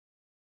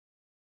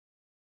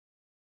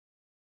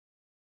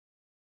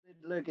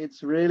Look,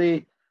 it's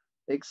really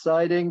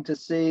exciting to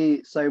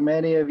see so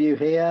many of you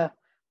here.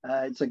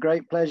 It's a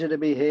great pleasure to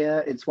be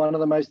here. It's one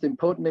of the most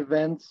important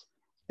events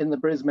in the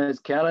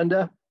BRISMES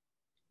calendar.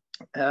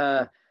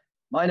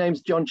 My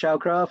name's John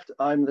Chalcraft.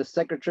 I'm the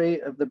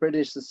Secretary of the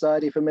British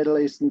Society for Middle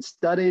Eastern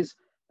Studies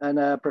and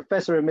a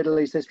Professor of Middle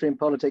East History and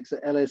Politics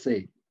at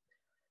LSE.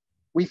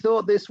 We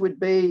thought this would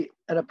be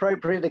an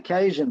appropriate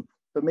occasion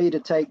for me to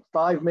take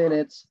 5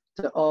 minutes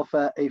to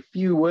offer a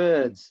few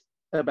words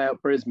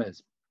about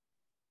BRISMES.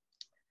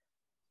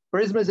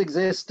 BRISMES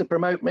exists to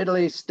promote Middle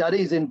East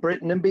studies in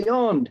Britain and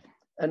beyond.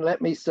 And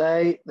let me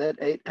say that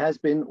it has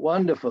been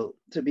wonderful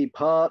to be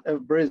part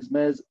of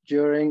BRISMES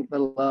during the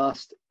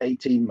last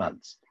 18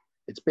 months.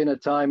 It's been a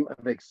time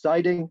of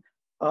exciting,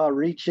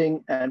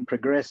 far-reaching and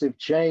progressive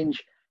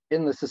change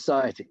in the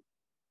society.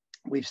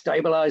 We've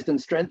stabilized and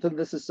strengthened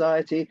the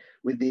society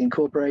with the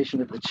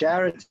incorporation of the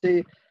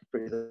charity,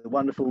 through the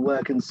wonderful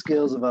work and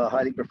skills of our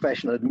highly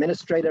professional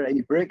administrator,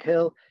 Amy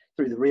Brickhill,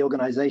 through the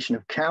reorganization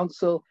of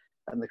council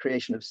and the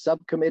creation of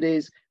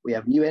subcommittees. We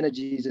have new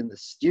energies in the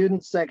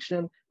student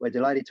section. We're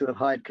delighted to have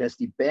hired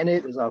Kirsty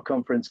Bennett as our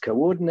conference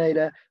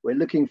coordinator. We're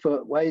looking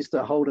for ways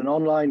to hold an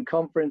online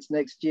conference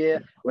next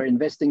year. We're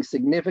investing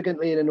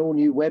significantly in an all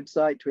new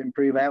website to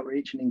improve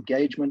outreach and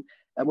engagement.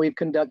 And we've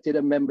conducted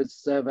a members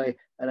survey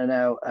and are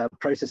now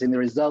processing the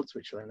results,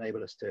 which will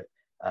enable us to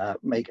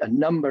make a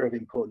number of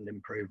important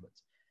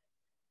improvements.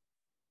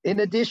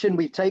 In addition,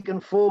 we've taken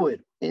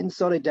forward, in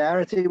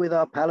solidarity with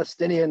our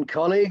Palestinian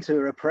colleagues who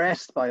are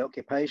oppressed by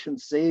occupation,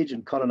 siege,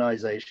 and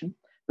colonization,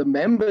 the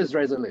members'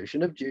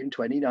 resolution of June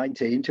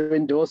 2019 to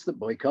endorse the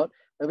boycott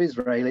of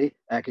Israeli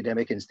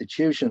academic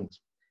institutions.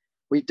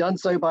 We've done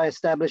so by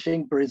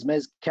establishing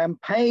BRISMES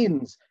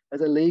Campaigns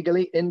as a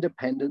legally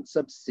independent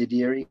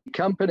subsidiary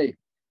company.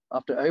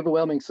 After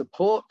overwhelming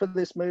support for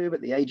this move at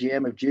the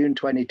AGM of June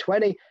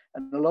 2020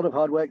 and a lot of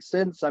hard work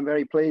since, I'm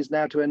very pleased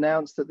now to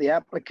announce that the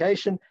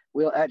application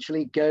will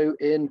actually go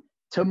in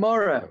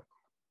tomorrow.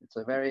 It's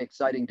a very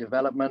exciting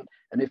development.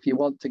 And if you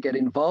want to get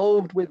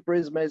involved with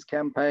BRISMES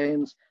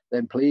Campaigns,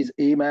 then please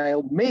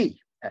email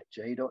me at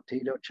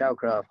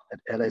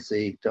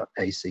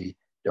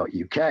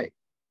j.t.chalcraft@lse.ac.uk.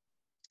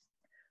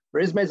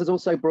 BRISMES has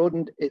also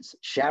broadened its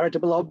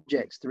charitable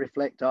objects to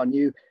reflect our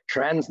new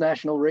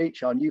transnational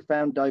reach, our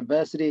newfound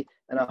diversity,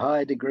 and a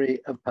higher degree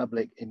of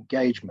public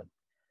engagement.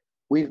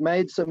 We've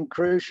made some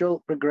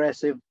crucial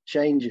progressive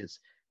changes.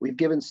 We've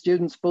given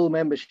students full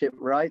membership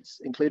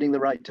rights, including the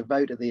right to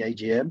vote at the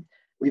AGM.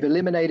 We've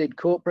eliminated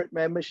corporate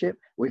membership.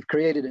 We've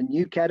created a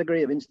new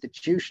category of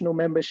institutional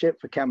membership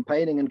for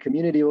campaigning and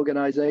community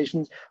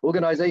organizations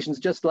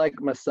just like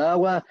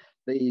Masawa,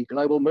 the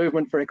global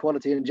movement for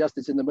equality and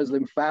justice in the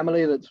Muslim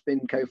family that's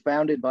been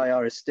co-founded by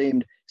our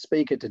esteemed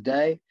speaker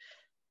today.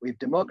 We've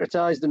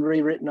democratized and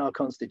rewritten our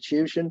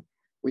constitution.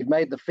 We've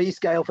made the fee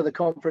scale for the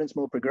conference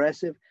more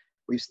progressive.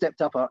 We've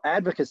stepped up our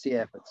advocacy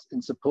efforts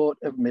in support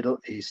of Middle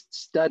East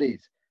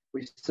studies.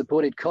 We've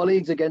supported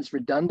colleagues against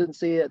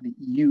redundancy at the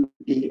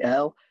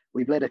UEL.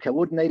 We've led a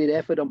coordinated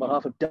effort on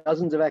behalf of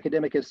dozens of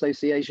academic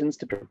associations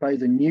to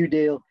propose a new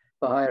deal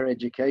for higher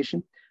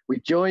education.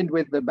 We've joined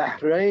with the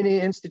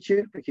Bahraini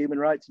Institute for Human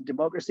Rights and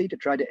Democracy to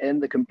try to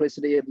end the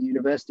complicity of the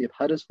University of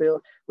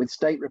Huddersfield with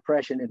state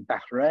repression in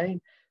Bahrain.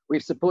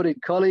 We've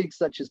supported colleagues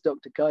such as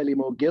Dr. Kylie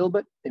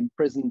Moore-Gilbert,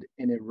 imprisoned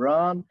in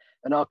Iran,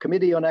 and our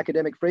Committee on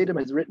Academic Freedom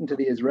has written to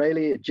the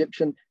Israeli,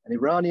 Egyptian, and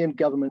Iranian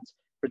governments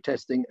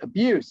protesting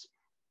abuse.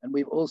 And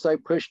we've also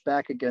pushed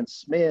back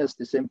against smears,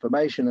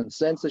 disinformation, and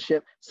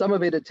censorship, some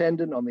of it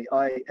attendant on the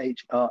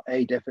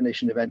IHRA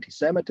definition of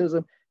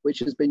anti-Semitism, which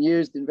has been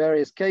used in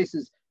various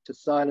cases to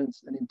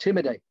silence and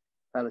intimidate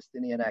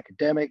Palestinian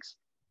academics,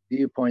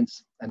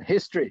 viewpoints, and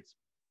histories.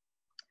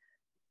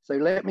 So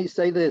let me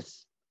say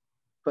this,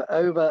 for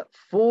over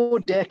 4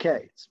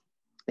 decades,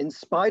 in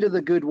spite of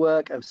the good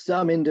work of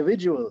some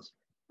individuals,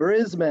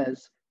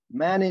 BRISMES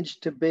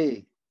managed to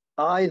be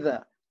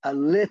either a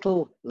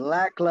little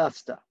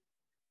lackluster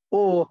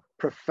or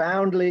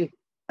profoundly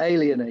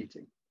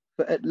alienating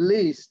for at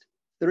least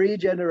 3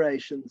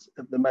 generations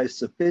of the most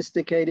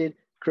sophisticated,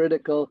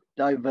 critical,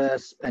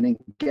 diverse, and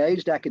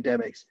engaged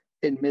academics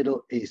in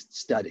Middle East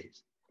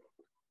studies.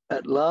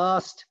 At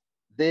last,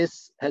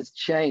 this has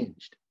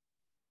changed.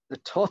 The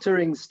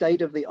tottering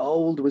state of the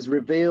old was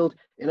revealed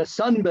in a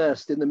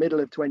sunburst in the middle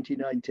of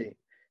 2019.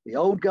 The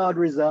old guard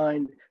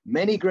resigned,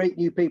 many great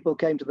new people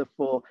came to the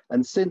fore,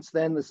 and since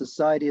then the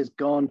society has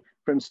gone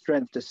from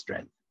strength to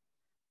strength.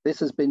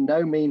 This has been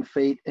no mean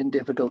feat in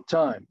difficult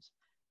times,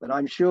 but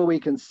I'm sure we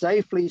can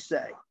safely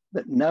say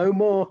that no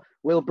more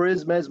will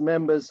BRISMES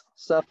members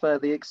suffer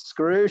the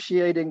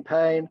excruciating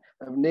pain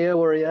of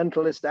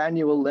neo-Orientalist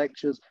annual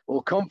lectures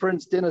or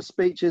conference dinner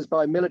speeches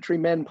by military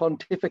men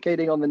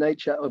pontificating on the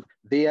nature of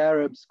the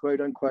Arabs,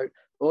 quote unquote,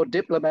 or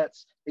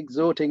diplomats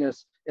exhorting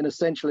us in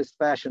essentialist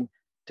fashion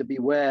to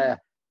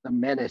beware the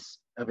menace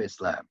of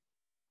Islam.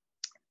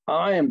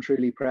 I am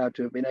truly proud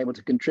to have been able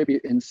to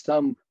contribute in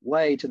some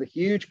way to the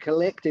huge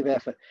collective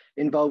effort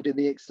involved in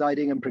the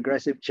exciting and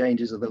progressive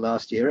changes of the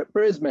last year at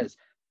BRISMES,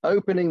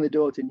 opening the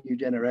door to new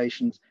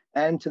generations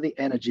and to the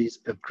energies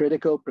of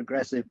critical,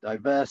 progressive,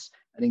 diverse,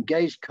 and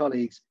engaged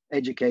colleagues,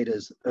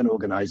 educators, and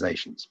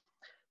organizations.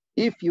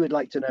 If you would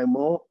like to know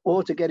more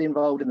or to get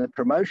involved in the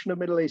promotion of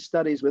Middle East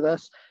studies with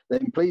us,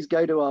 then please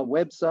go to our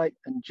website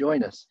and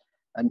join us.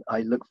 And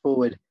I look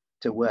forward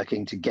to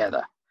working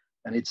together.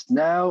 And it's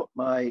now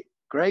my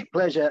great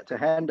pleasure to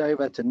hand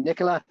over to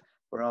Nicola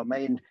for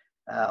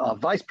our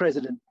Vice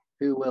President,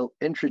 who will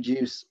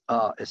introduce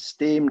our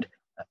esteemed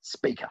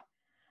speaker.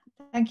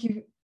 Thank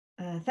you.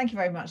 Thank you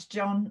very much,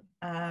 John,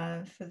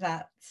 for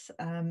that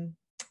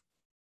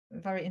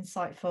very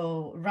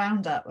insightful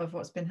roundup of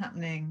what's been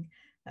happening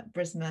at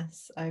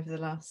BRISMES over the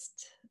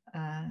last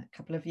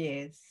couple of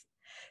years.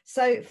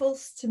 So it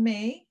falls to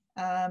me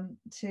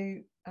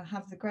to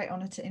have the great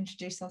honour to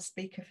introduce our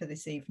speaker for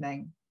this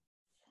evening.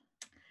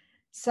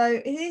 So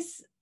it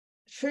is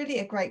truly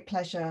a great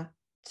pleasure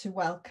to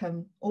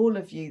welcome all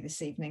of you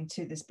this evening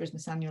to this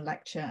BRISMES Annual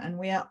Lecture, and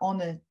we are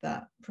honoured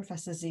that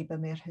Professor Ziba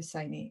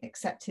Mir-Hosseini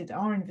accepted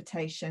our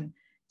invitation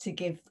to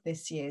give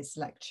this year's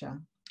lecture.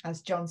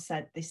 As John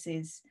said, this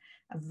is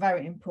a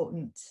very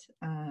important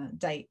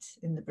date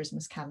in the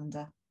BRISMES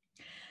calendar.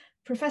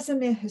 Professor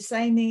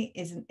Mir-Hosseini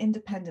is an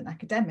independent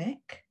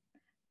academic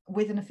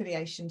with an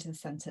affiliation to the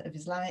Centre of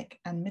Islamic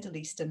and Middle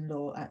Eastern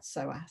Law at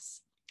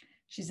SOAS.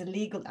 She's a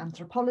legal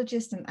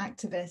anthropologist and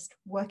activist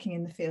working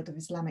in the field of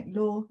Islamic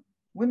law,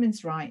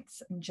 women's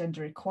rights and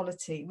gender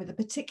equality, with a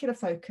particular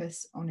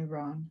focus on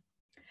Iran.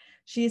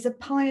 She is a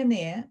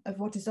pioneer of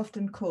what is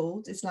often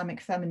called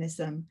Islamic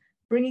feminism,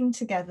 bringing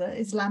together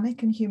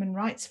Islamic and human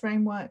rights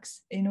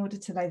frameworks in order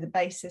to lay the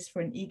basis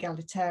for an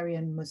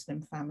egalitarian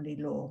Muslim family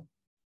law.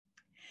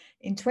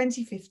 In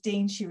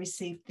 2015, she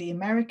received the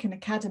American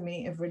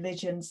Academy of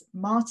Religion's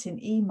Martin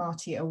E.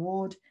 Marty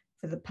Award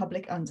for the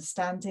Public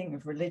Understanding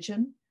of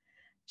Religion.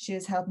 She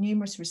has held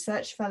numerous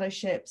research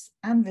fellowships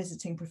and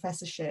visiting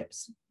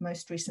professorships,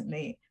 most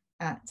recently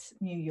at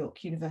New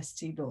York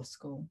University Law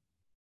School.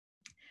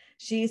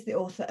 She is the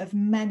author of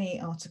many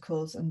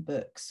articles and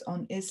books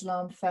on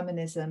Islam,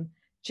 feminism,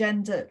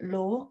 gender,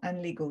 law,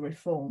 and legal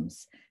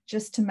reforms.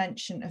 Just to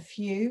mention a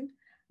few: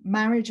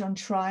 Marriage on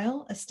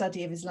Trial, a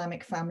study of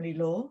Islamic family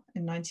law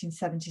in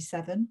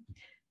 1977,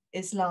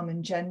 Islam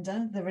and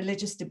Gender, the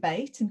Religious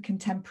Debate in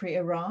Contemporary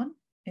Iran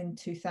in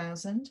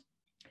 2000,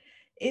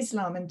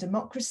 Islam and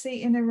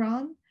Democracy in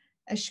Iran,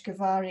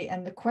 Eshkevari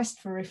and the Quest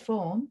for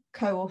Reform,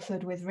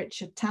 co-authored with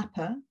Richard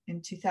Tapper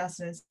in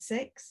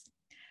 2006,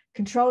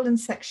 Control and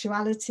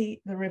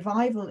Sexuality, the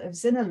Revival of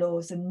Zina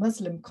Laws in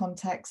Muslim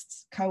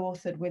Contexts,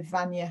 co-authored with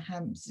Vanya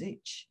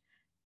Hamzic,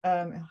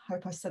 I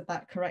hope I said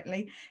that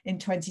correctly, in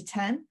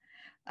 2010,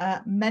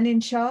 Men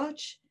in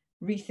Charge,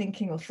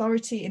 Rethinking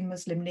Authority in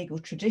Muslim Legal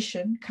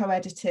Tradition,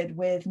 co-edited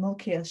with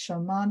Mulki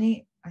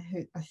al-Shalmani,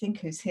 I think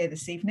who's here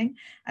this evening,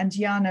 and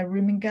Jana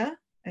Ruminger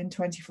in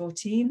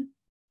 2014.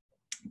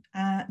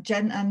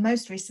 And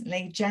most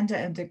recently, Gender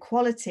and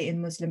Equality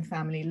in Muslim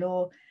Family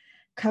Law,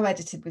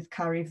 co-edited with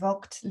Kari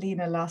Vogt,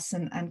 Lena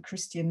Larson and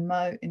Christian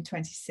Moe in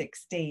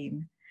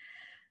 2016.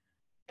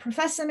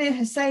 Professor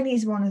Mir-Hosseini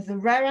is one of the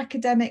rare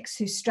academics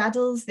who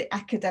straddles the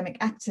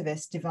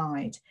academic-activist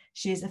divide.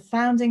 She is a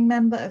founding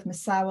member of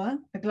Masawa,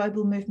 a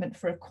global movement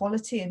for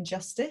equality and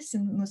justice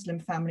in Muslim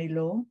family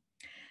law.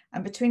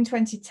 And between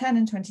 2010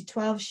 and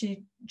 2012,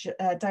 she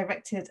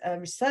directed a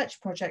research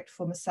project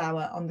for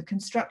Masawa on the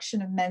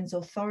construction of men's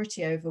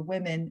authority over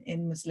women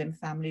in Muslim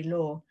family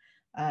law,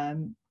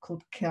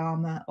 called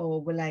Qiyama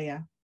or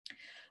Wilaya,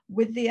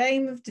 with the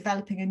aim of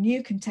developing a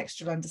new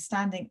contextual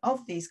understanding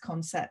of these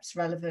concepts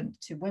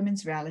relevant to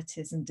women's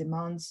realities and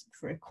demands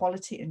for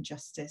equality and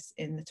justice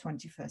in the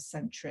 21st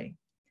century.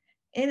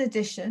 In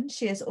addition,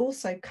 she has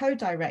also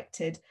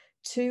co-directed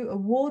 2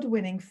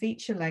 award-winning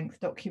feature-length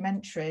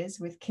documentaries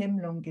with Kim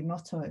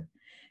Longimoto.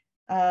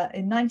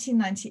 In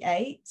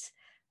 1998,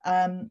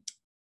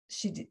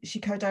 she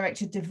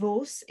co-directed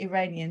Divorce,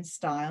 Iranian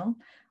Style,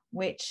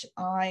 which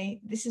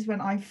this is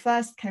when I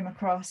first came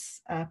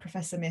across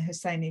Professor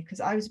Mir-Hosseini, because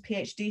I was a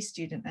PhD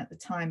student at the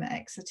time at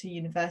Exeter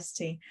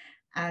University,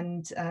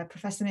 and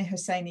Professor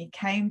Mir-Hosseini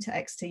came to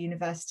Exeter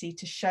University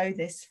to show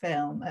this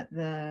film at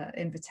the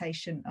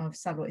invitation of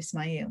Salo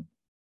Ismail.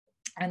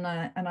 And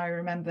I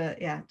remember,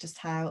 yeah, just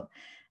how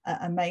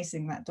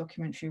amazing that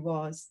documentary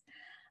was.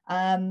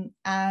 And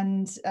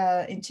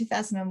in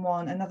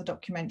 2001, another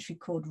documentary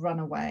called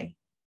Runaway.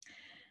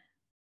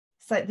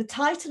 So the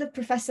title of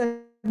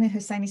Professor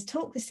Mir-Hosseini's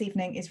talk this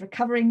evening is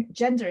Recovering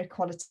Gender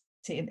Equality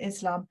in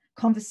Islam,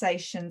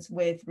 Conversations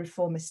with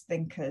Reformist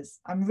Thinkers.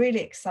 I'm really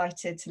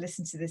excited to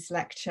listen to this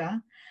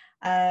lecture.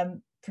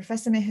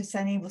 Professor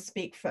Mir-Hosseini will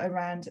speak for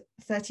around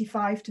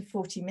 35 to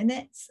 40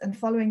 minutes. And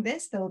following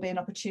this, there will be an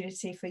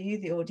opportunity for you,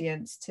 the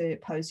audience, to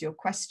pose your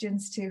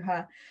questions to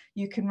her.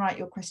 You can write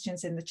your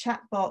questions in the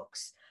chat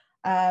box,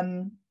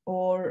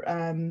 or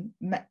I'm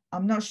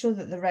not sure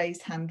that the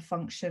raised hand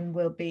function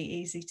will be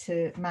easy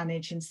to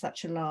manage in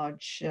such a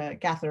large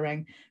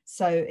gathering.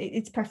 So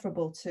it's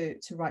preferable to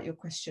write your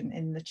question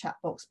in the chat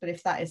box. But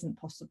if that isn't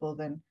possible,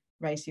 then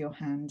raise your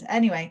hand.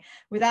 Anyway,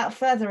 without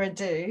further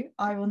ado,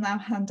 I will now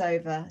hand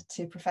over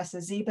to Professor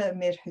Ziba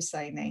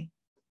Mir-Hosseini.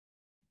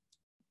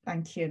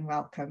 Thank you and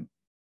welcome.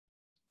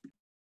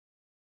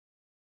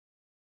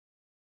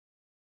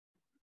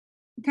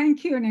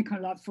 Thank you,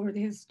 Nicola, for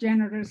this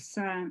generous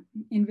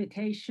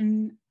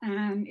invitation.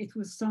 And it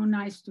was so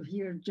nice to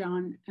hear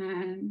John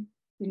and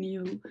the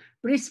new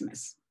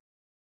BRISMES.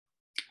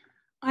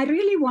 I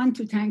really want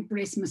to thank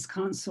BRISMES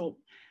Council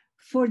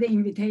for the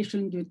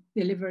invitation to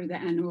deliver the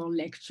annual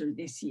lecture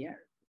this year.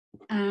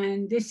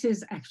 And this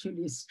is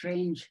actually a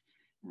strange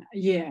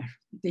year,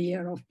 the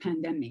year of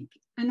pandemic.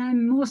 And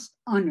I'm most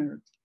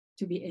honored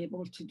to be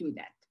able to do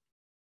that.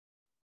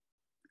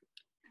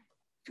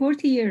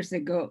 40 years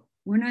ago,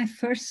 when I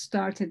first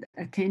started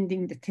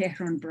attending the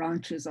Tehran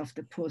branches of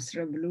the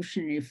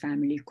post-revolutionary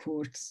family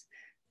courts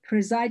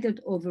presided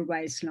over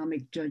by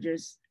Islamic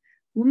judges,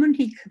 women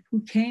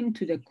who came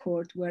to the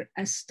court were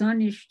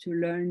astonished to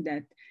learn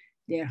that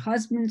their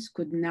husbands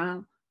could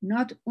now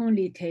not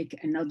only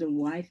take another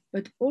wife,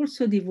 but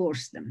also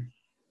divorce them,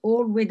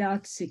 all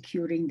without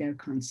securing their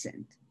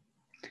consent.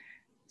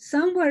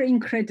 Some were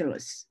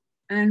incredulous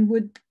and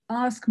would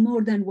ask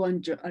more than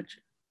one judge,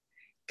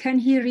 can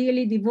he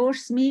really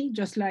divorce me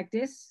just like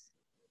this?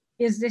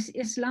 Is this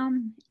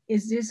Islam?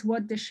 Is this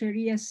what the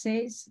Sharia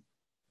says?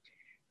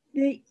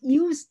 They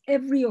used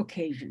every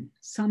occasion,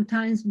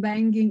 sometimes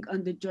banging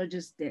on the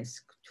judge's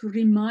desk, to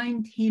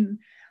remind him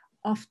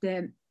of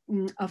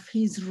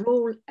his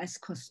role as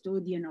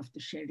custodian of the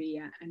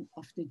Sharia and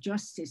of the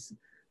justice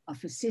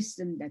of a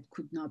system that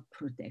could not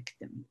protect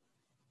them.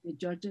 The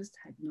judges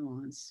had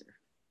no answer.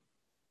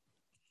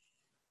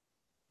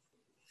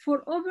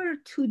 For over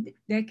 2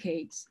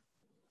 decades,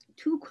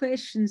 2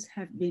 questions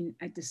have been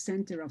at the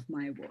center of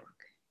my work.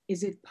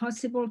 Is it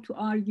possible to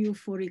argue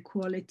for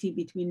equality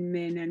between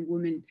men and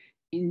women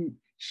in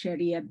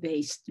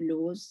Sharia-based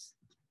laws?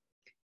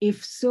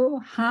 If so,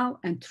 how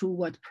and through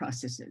what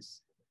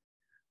processes?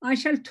 I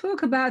shall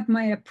talk about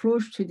my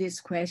approach to these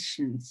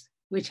questions,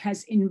 which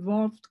has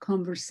involved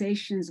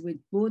conversations with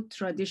both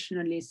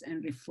traditionalists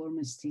and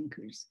reformist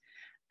thinkers,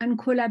 and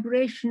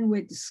collaboration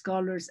with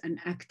scholars and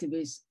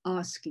activists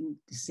asking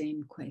the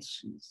same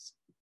questions.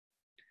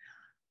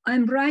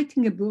 I'm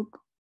writing a book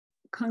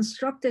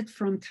constructed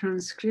from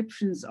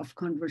transcriptions of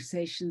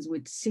conversations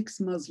with 6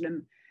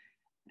 Muslim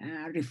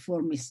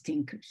reformist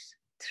thinkers,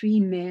 3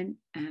 men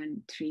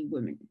and 3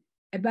 women,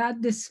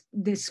 about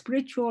the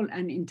spiritual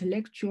and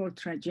intellectual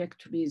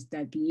trajectories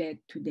that led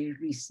to their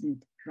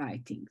recent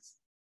writings,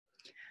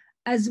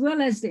 as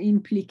well as the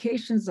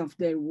implications of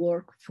their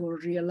work for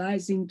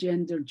realizing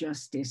gender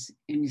justice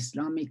in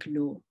Islamic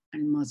law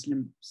and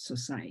Muslim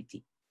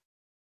society.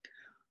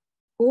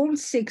 All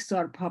 6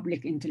 are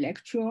public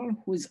intellectuals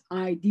whose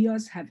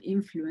ideas have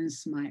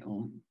influenced my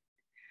own.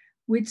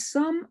 With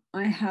some,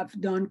 I have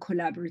done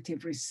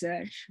collaborative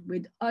research.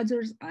 With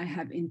others, I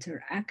have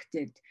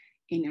interacted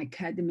in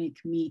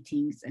academic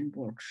meetings and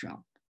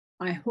workshops.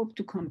 I hope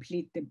to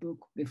complete the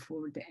book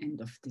before the end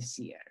of this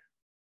year.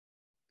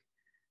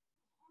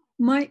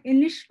 My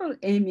initial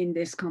aim in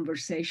this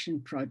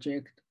conversation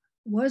project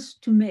was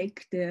to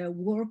make the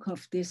work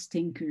of these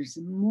thinkers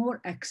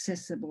more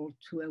accessible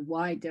to a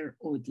wider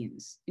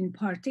audience, in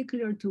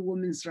particular to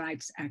women's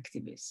rights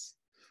activists,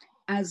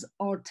 as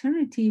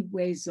alternative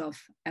ways of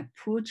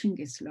approaching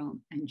Islam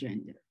and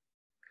gender.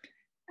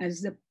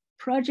 As the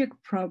project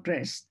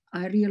progressed,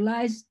 I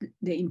realized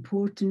the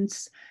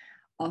importance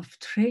of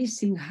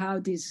tracing how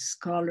these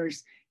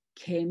scholars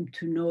came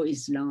to know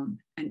Islam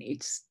and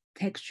its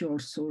textual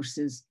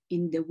sources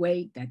in the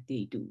way that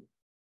they do.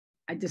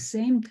 At the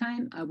same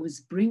time, I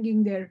was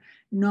bringing their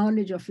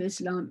knowledge of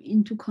Islam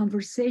into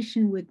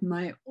conversation with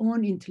my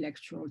own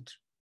intellectual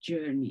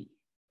journey.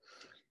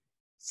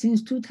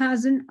 Since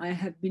 2000, I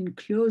have been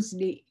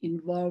closely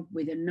involved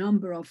with a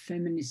number of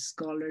feminist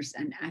scholars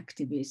and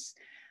activists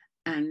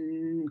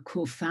and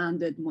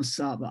co-founded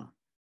Musaba,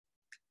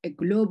 a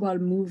global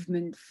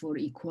movement for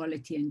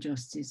equality and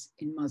justice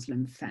in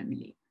Muslim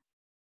family.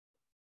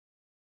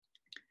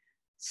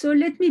 So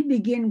let me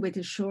begin with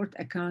a short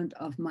account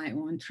of my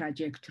own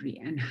trajectory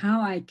and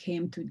how I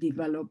came to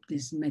develop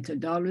this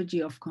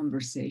methodology of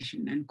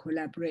conversation and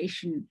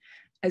collaboration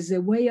as a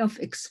way of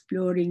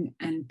exploring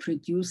and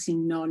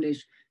producing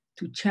knowledge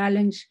to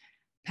challenge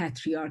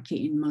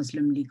patriarchy in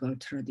Muslim legal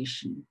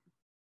tradition.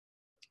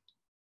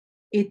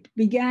 It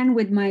began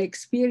with my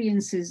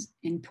experiences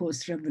in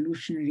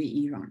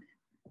post-revolutionary Iran.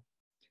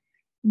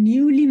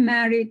 Newly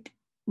married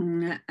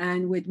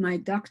and with my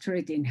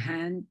doctorate in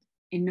hand,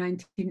 in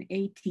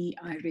 1980,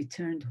 I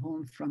returned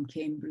home from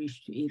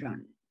Cambridge to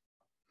Iran,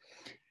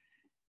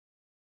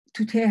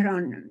 to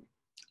Tehran,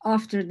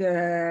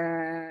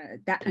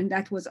 and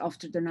that was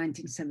after the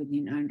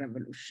 1979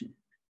 revolution.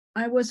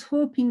 I was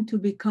hoping to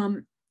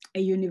become a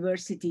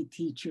university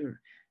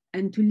teacher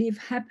and to live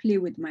happily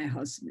with my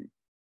husband.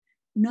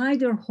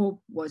 Neither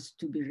hope was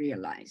to be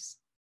realized.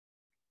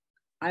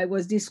 I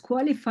was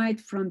disqualified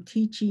from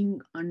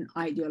teaching on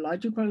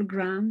ideological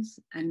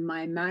grounds, and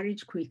my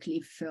marriage quickly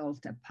fell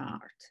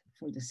apart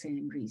for the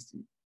same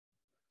reason.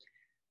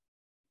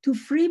 To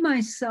free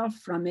myself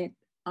from it,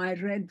 I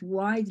read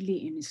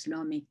widely in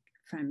Islamic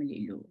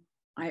family law.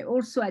 I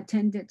also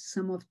attended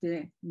some of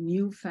the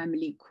new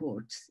family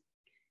courts,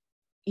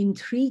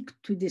 intrigued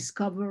to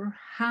discover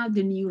how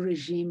the new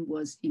regime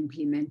was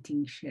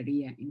implementing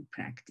Sharia in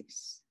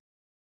practice.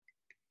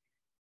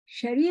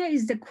 Sharia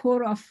is the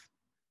core of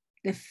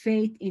the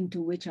faith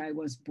into which I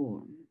was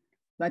born,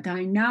 but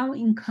I now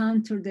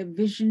encounter the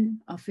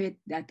vision of it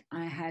that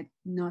I had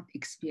not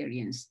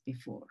experienced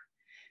before.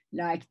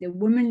 Like the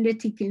women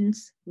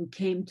litigants who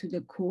came to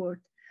the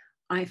court,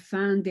 I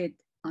found it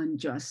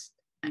unjust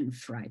and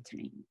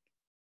frightening.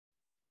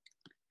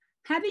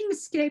 Having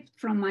escaped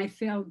from my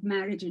failed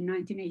marriage in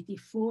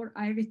 1984,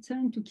 I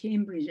returned to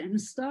Cambridge and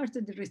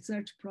started a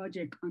research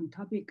project on a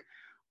topic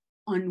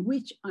on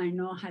which I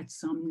now had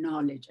some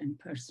knowledge and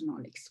personal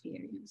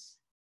experience.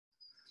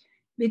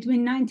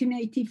 Between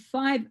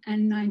 1985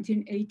 and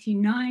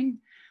 1989,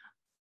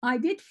 I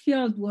did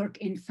field work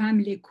in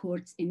family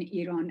courts in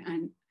Iran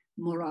and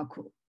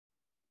Morocco.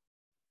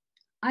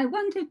 I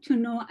wanted to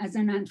know as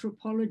an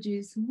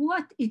anthropologist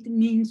what it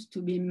means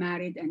to be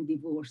married and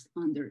divorced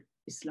under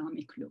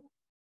Islamic law,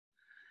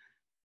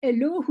 a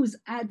law whose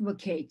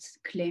advocates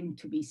claim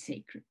to be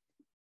sacred.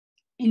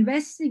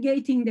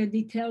 Investigating the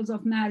details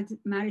of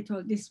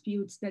marital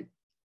disputes that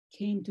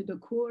came to the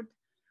court,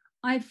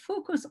 I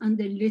focus on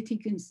the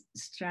litigants'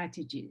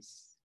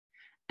 strategies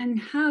and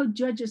how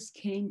judges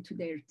came to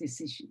their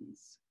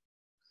decisions.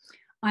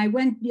 I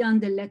went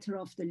beyond the letter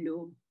of the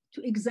law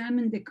to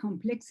examine the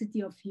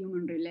complexity of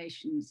human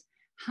relations,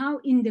 how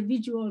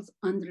individuals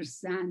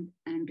understand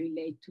and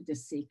relate to the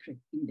sacred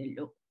in the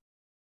law.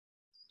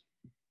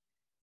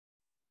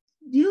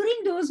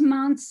 During those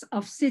months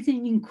of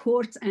sitting in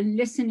courts and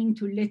listening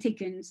to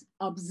litigants,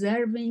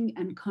 observing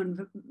and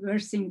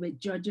conversing with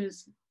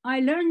judges,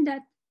 I learned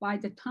that by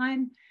the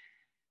time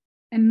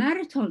a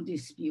marital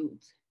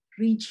dispute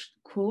reached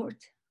court,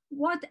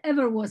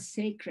 whatever was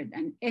sacred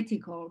and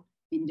ethical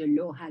in the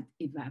law had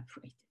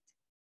evaporated.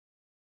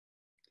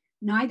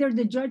 Neither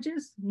the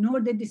judges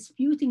nor the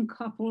disputing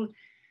couple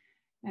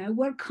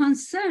were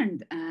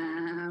concerned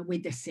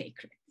with the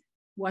sacred.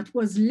 What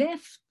was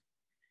left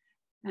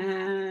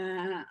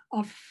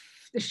of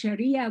the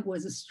Sharia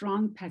was a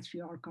strong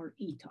patriarchal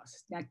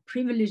ethos that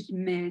privileged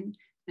men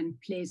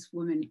and placed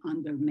women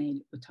under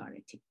male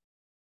authority.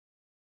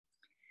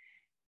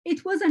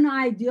 It was an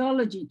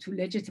ideology to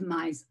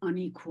legitimize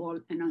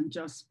unequal and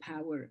unjust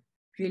power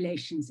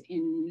relations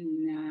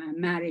in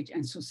marriage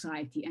and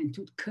society and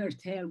to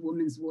curtail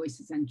women's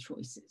voices and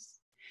choices.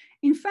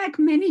 In fact,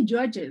 many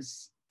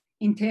judges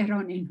in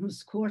Tehran in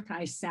whose court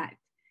I sat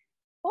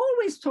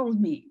always told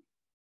me,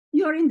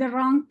 "You're in the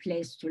wrong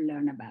place to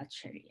learn about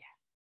Sharia.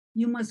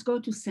 You must go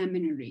to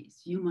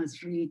seminaries. You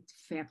must read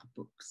fiqh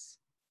books."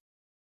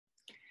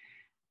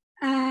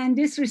 And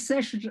this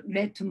research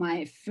led to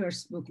my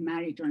first book,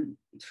 Marriage on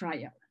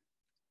Trial.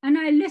 And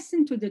I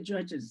listened to the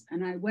judges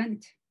and I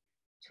went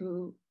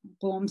to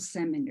Qom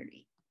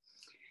Seminary.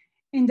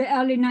 In the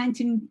early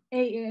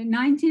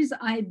 1990s,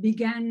 I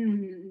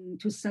began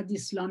to study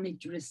Islamic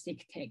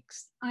juristic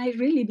texts. I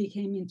really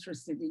became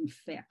interested in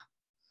fiqh,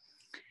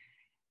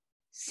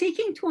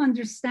 seeking to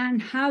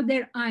understand how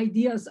their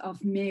ideas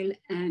of male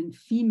and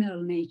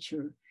female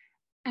nature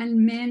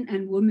and men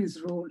and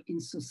women's role in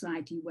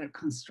society were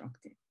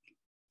constructed.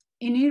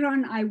 In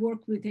Iran, I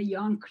worked with a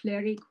young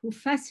cleric who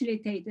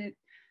facilitated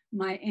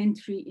my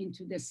entry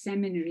into the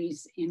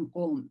seminaries in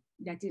Qom,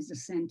 that is the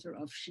center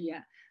of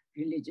Shia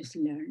religious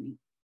learning.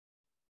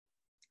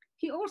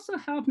 He also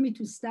helped me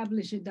to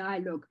establish a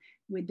dialogue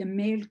with the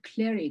male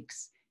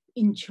clerics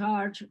in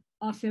charge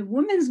of a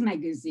women's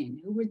magazine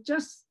who was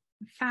just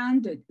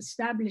founded,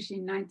 established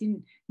in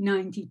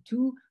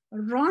 1992,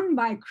 run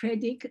by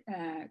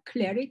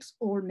clerics,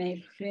 all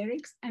male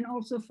clerics, and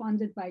also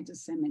funded by the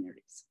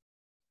seminaries.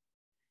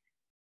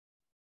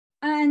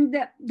 And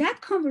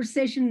that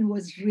conversation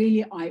was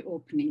really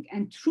eye-opening.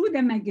 And through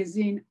the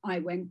magazine, I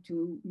went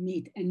to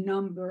meet a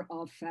number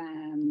of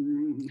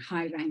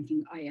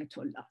high-ranking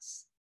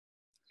ayatollahs.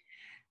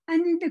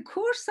 And in the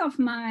course of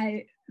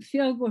my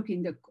fieldwork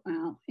in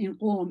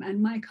Qom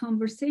and my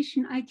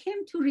conversation, I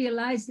came to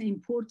realize the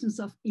importance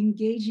of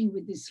engaging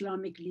with the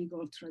Islamic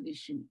legal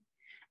tradition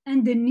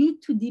and the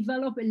need to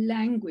develop a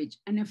language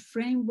and a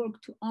framework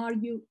to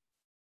argue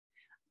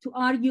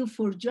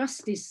for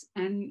justice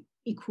and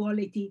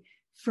equality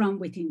from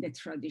within the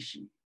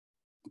tradition.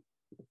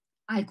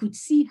 I could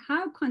see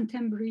how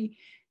contemporary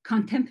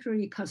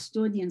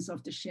custodians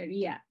of the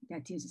Sharia,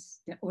 that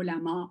is the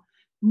ulama,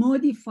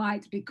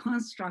 modified,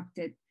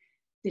 reconstructed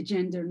the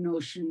gender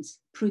notions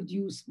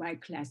produced by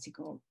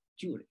classical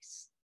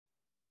jurists.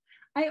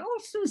 I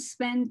also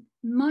spent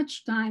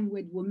much time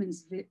with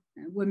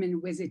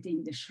women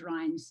visiting the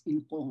shrines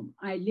in Qom.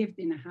 I lived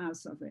in a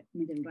house of a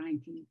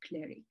middle-ranking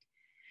cleric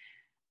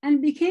and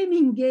became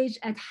engaged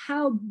at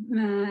how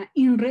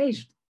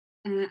enraged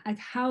at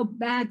how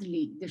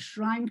badly the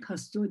shrine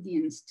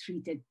custodians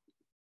treated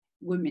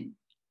women.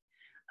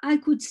 I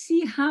could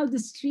see how the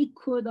strict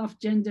code of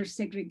gender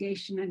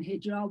segregation and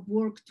hijab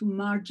worked to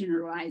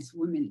marginalize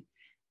women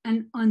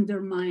and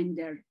undermine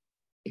their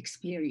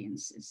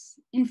experiences,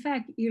 in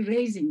fact,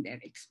 erasing their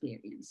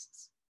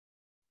experiences.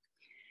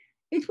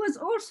 It was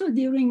also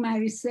during my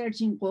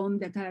research in Qom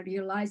that I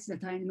realized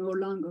that I no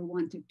longer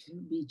wanted to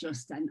be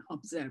just an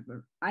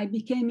observer. I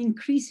became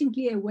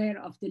increasingly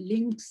aware of the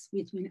links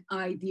between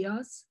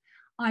ideas,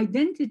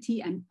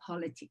 identity, and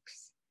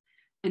politics.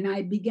 And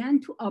I began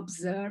to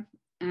observe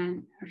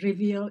and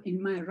reveal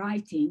in my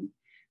writing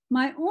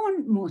my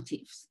own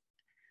motives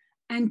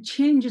and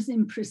changes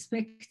in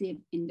perspective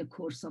in the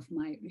course of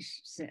my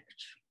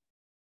research.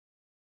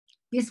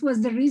 This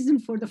was the reason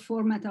for the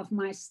format of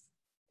my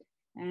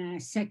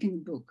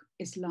second book,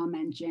 Islam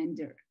and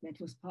Gender, that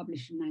was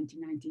published in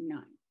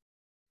 1999.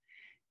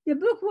 The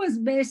book was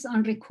based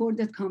on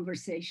recorded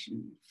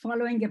conversation,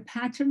 following a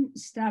pattern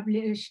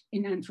established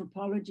in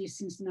anthropology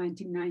since the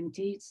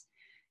 1990s,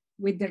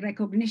 with the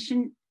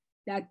recognition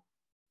that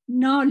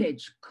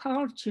knowledge,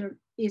 culture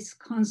is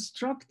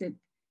constructed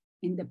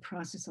in the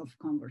process of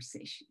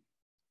conversation.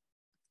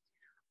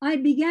 I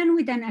began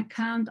with an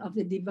account of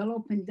the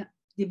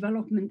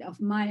development of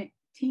my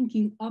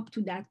thinking up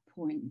to that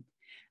point,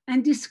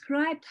 and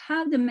described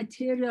how the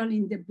material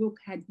in the book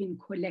had been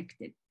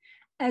collected,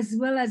 as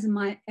well as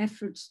my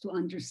efforts to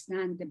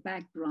understand the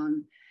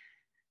background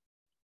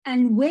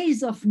and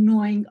ways of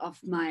knowing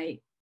of my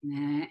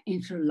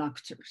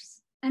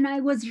interlocutors. And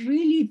I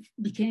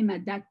became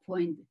at that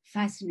point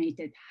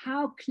fascinated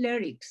how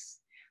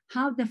clerics,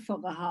 how the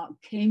fuqaha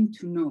came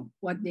to know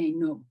what they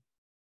know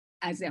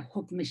as a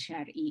hukm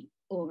shari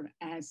or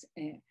as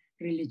a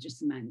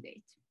religious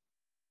mandate.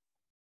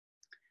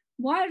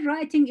 While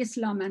writing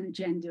Islam and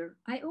Gender,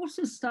 I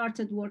also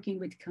started working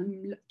with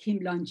Kim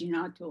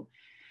Longinato,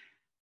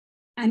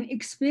 an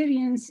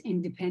experienced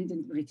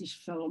independent British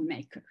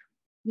filmmaker.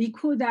 We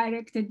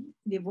co-directed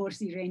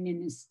Divorce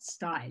Iranian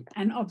Style,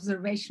 an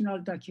observational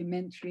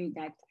documentary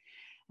that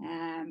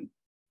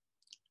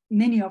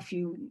many of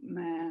you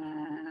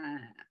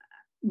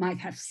might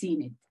have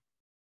seen it,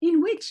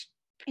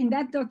 in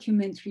that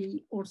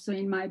documentary, also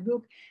in my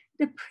book,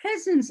 the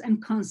presence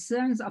and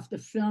concerns of the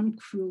film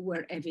crew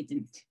were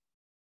evident.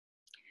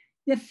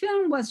 The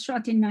film was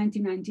shot in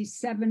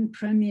 1997,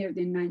 premiered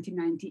in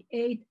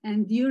 1998,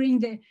 and during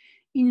the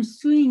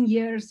ensuing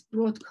years,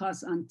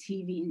 broadcast on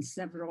TV in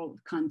several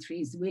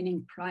countries,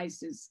 winning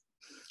prizes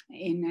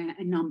in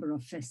a number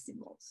of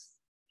festivals.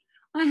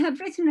 I have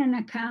written an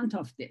account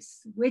of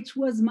this, which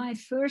was my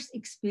first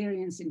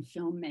experience in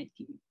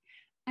filmmaking,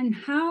 and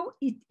how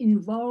it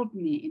involved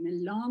me in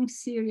a long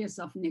series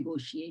of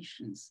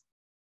negotiations,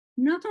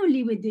 not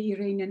only with the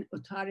Iranian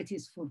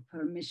authorities for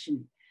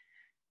permission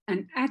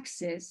and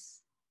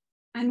access,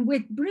 and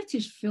with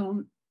British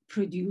film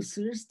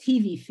producers,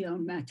 TV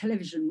film,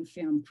 television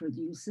film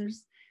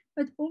producers,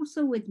 but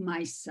also with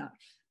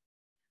myself.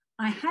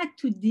 I had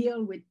to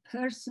deal with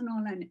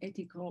personal and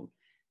ethical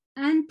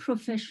and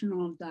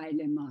professional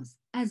dilemmas,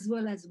 as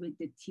well as with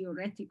the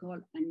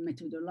theoretical and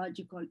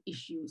methodological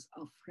issues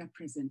of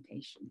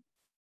representation.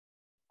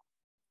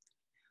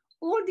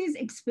 All these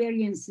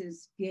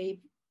experiences gave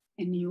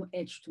a new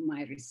edge to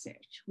my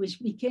research, which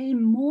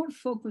became more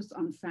focused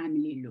on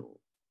family law,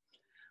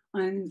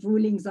 and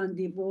rulings on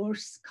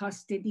divorce,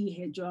 custody,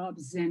 hijab,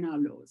 zina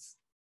laws.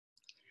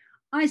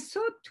 I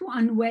sought to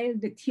unveil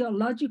the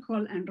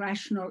theological and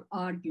rational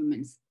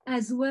arguments,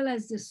 as well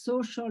as the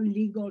social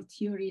legal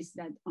theories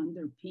that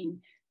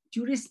underpin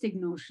juristic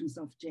notions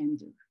of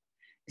gender,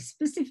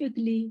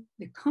 specifically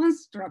the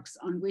constructs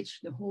on which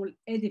the whole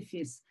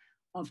edifice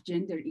of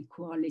gender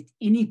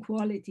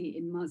inequality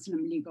in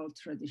Muslim legal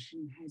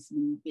tradition has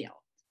been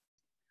built.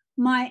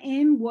 My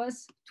aim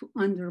was to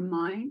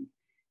undermine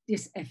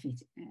this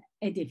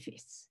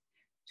edifice,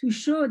 to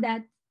show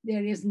that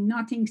there is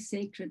nothing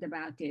sacred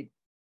about it,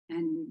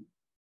 and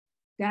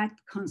that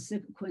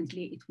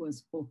consequently it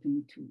was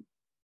open to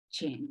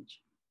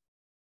change.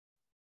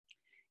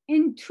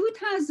 In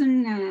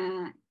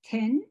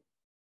 2010,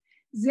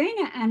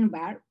 Zaina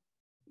Anwar,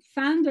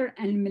 founder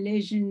and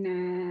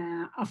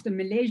of the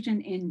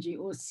Malaysian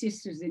NGO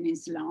Sisters in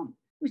Islam,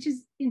 which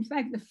is in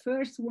fact the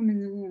first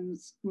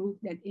women's group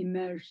that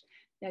emerged,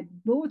 that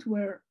both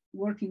were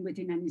working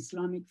within an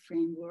Islamic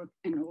framework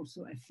and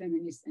also a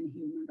feminist and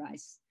human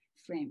rights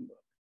framework.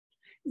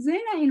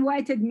 Zaina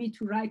invited me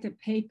to write a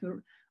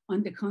paper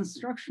on the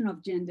construction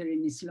of gender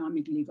in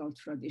Islamic legal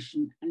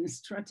tradition and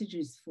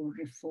strategies for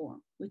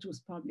reform, which was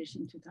published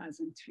in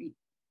 2003,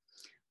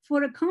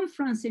 for a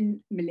conference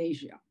in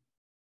Malaysia.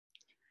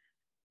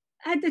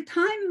 At the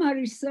time, my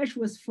research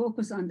was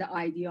focused on the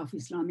idea of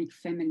Islamic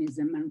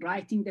feminism, and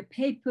writing the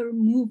paper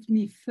moved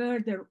me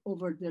further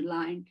over the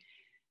line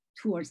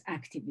towards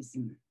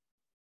activism.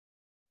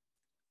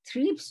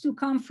 Trips to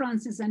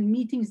conferences and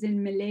meetings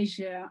in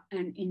Malaysia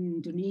and in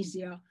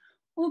Indonesia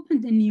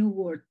opened a new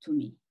world to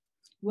me,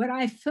 where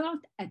I felt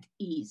at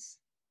ease.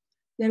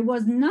 There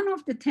was none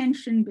of the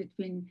tension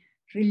between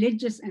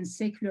religious and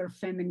secular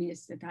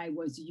feminists that I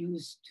was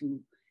used to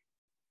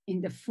in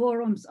the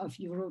forums of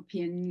Europe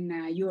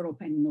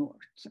and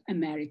North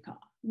America,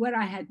 where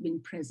I had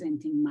been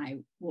presenting my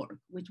work,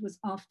 which was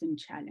often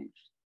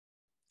challenged.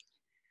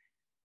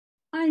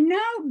 I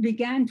now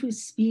began to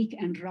speak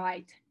and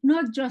write,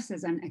 not just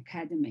as an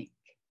academic,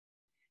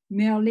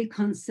 merely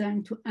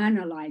concerned to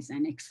analyze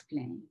and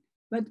explain,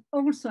 but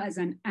also as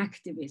an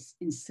activist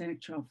in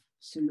search of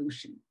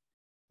solution.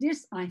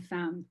 This I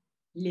found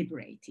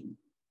liberating.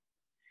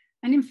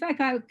 And in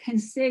fact, I can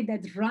say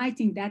that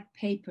writing that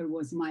paper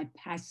was my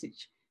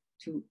passage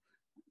to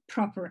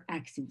proper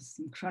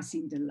activism,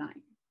 crossing the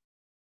line.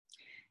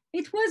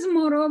 It was,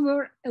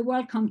 moreover, a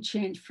welcome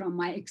change from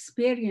my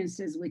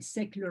experiences with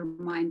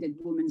secular-minded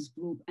women's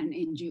groups and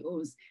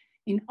NGOs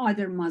in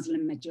other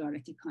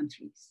Muslim-majority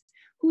countries,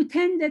 who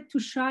tended to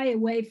shy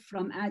away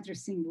from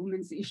addressing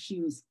women's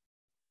issues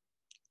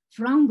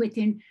from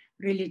within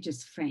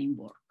religious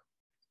framework.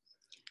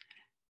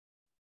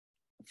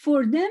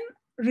 For them,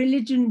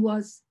 religion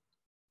was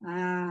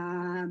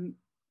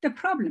the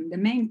problem, the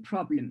main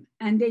problem,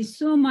 and they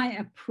saw my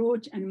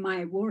approach and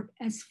my work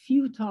as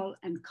futile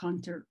and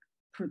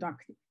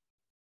counterproductive.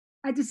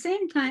 At the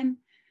same time,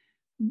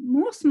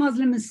 most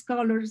Muslim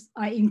scholars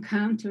I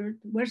encountered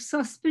were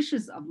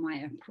suspicious of my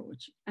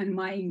approach and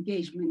my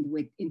engagement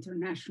with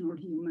international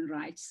human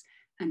rights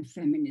and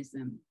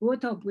feminism,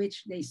 both of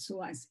which they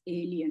saw as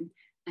alien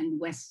and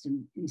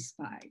Western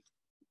inspired.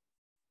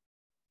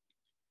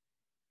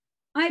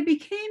 I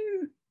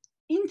became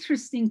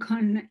increasingly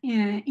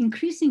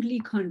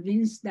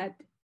convinced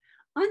that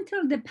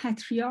until the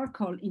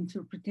patriarchal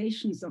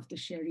interpretations of the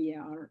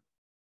Sharia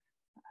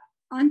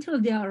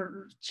until they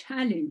are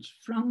challenged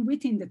from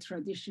within the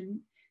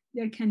tradition,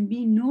 there can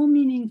be no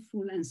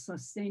meaningful and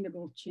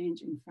sustainable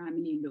change in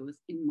family laws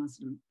in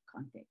Muslim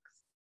context.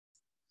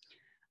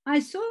 I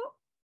saw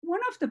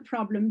one of the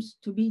problems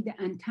to be the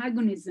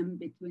antagonism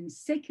between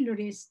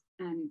secularist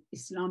and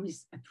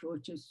Islamist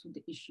approaches to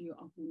the issue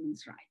of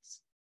women's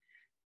rights,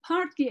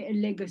 partly a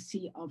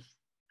legacy of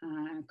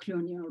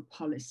colonial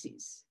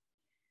policies.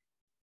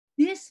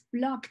 This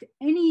blocked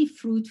any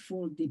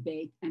fruitful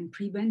debate and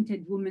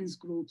prevented women's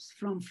groups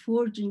from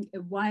forging a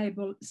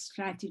viable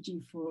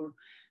strategy for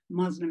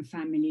Muslim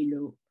family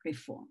law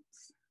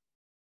reforms.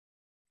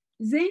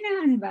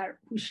 Zaina Anwar,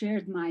 who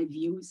shared my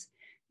views,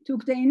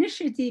 took the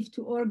initiative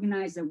to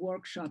organize a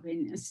workshop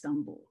in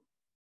Istanbul.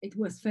 It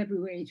was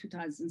February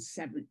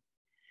 2007.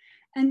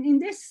 And in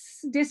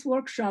this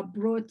workshop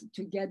brought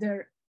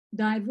together a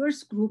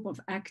diverse group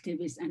of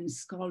activists and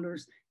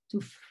scholars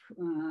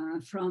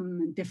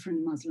from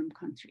different Muslim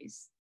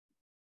countries.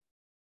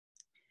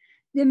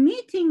 The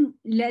meeting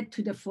led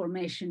to the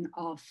formation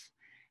of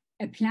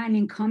a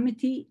planning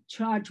committee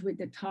charged with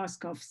the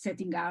task of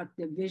setting out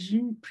the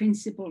vision,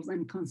 principles,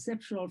 and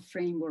conceptual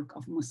framework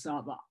of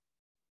Musawa,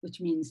 which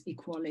means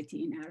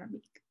equality in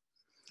Arabic.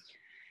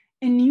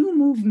 A new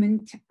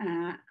movement,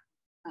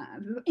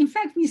 in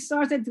fact, we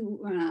started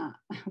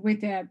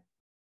with a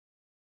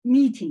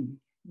meeting,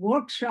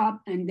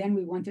 workshop, and then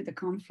we wanted a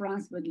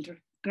conference, but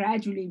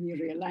gradually we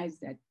realized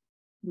that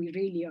we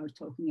really are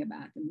talking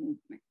about a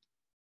movement.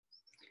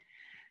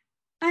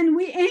 And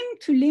we aim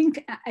to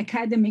link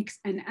academics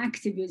and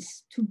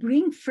activists to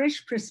bring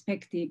fresh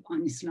perspective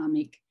on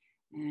Islamic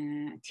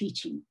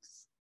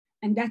teachings.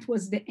 And that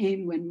was the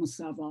aim when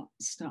Musawa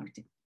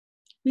started.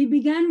 We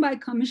began by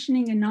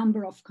commissioning a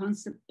number of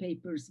concept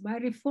papers by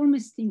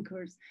reformist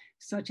thinkers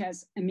such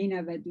as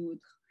Amina Wadud,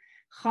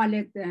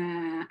 Khaled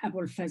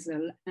Abul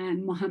Fazl,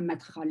 and Muhammad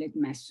Khalid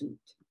Masood.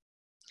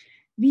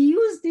 We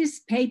use these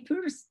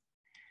papers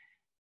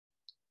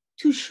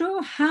to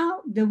show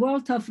how the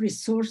wealth of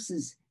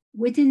resources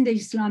within the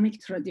Islamic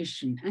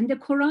tradition and the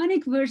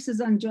Quranic verses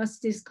on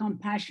justice,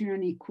 compassion,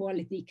 and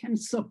equality can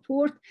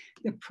support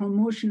the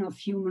promotion of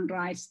human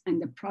rights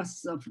and the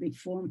process of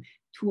reform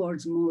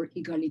towards more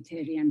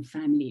egalitarian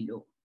family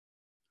law.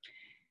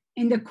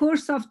 In the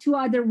course of 2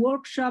 other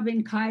workshops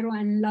in Cairo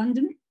and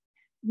London,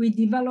 we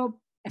developed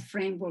a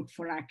framework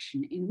for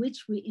action in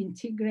which we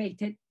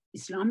integrated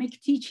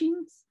Islamic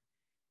teachings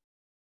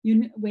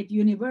with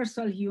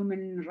universal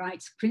human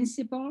rights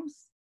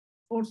principles,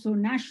 also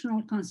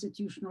national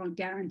constitutional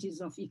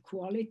guarantees of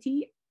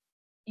equality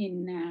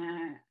in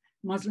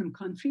Muslim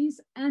countries,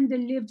 and the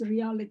lived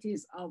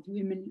realities of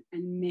women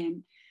and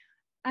men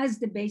as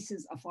the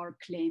basis of our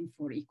claim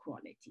for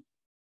equality.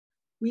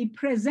 We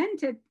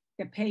presented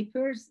the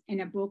papers in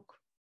a book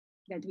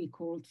that we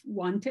called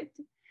Wanted,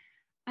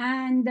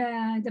 and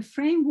the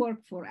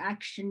framework for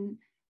action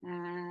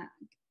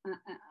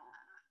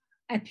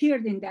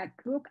appeared in that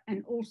book,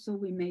 and also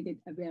we made it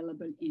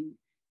available in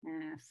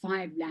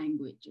 5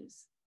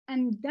 languages.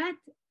 And that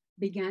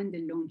began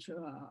the launch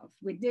of,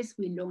 with this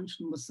we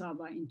launched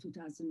Musawa in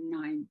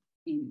 2009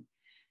 in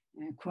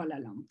Kuala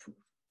Lumpur.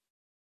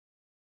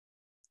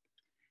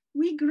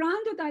 We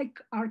grounded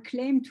our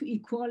claim to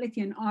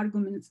equality and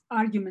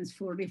arguments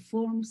for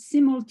reform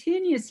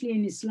simultaneously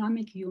in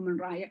Islamic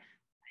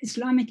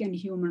and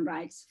human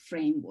rights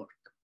framework.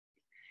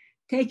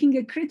 Taking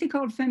a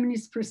critical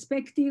feminist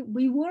perspective,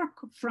 we work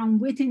from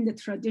within the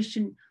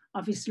tradition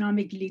of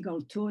Islamic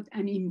legal thought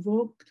and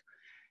invoked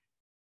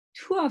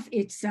 2 of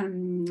its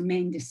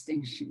main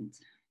distinctions.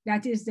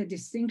 That is the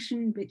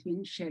distinction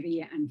between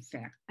Sharia and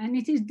fiqh. And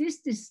it is this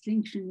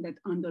distinction that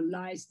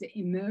underlies the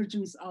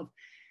emergence of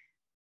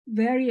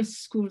various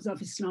schools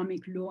of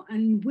Islamic law,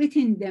 and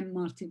within them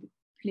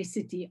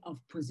multiplicity of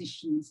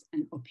positions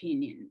and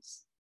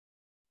opinions.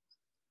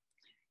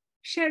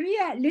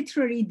 Sharia,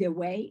 literally the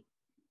way,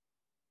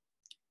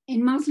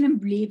 in Muslim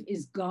belief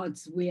is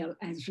God's will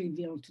as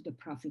revealed to the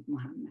Prophet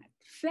Muhammad.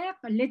 Fiqh,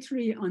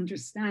 literally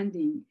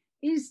understanding,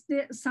 is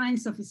the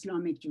science of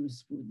Islamic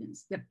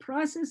jurisprudence, the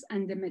process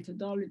and the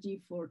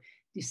methodology for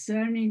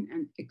discerning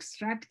and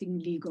extracting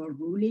legal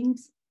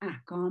rulings,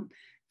 ahkam,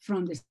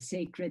 from the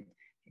sacred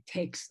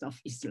text of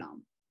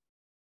Islam.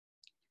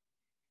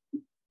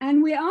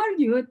 And we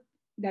argued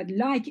that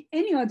like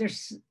any other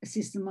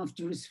system of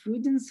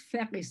jurisprudence,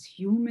 fiqh is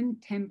human,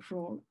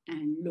 temporal,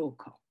 and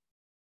local.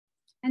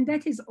 And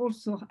that is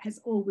also has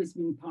always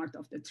been part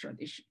of the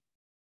tradition.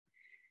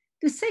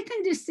 The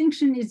second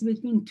distinction is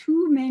between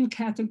two main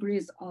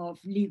categories of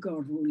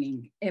legal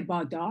ruling,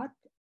 ibadat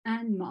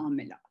and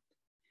mu'amalat.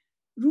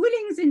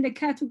 Rulings in the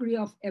category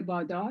of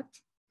ibadat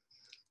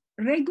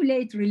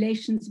regulate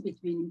relations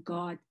between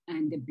God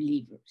and the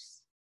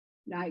believers,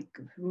 like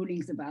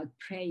rulings about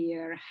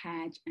prayer,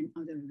 hajj, and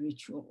other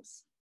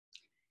rituals.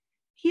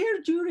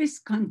 Here, jurists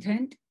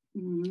contend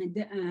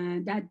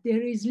that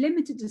there is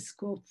limited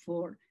scope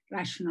for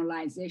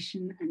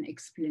rationalization and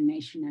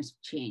explanation as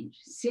change,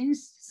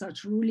 since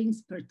such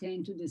rulings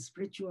pertain to the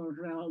spiritual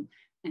realm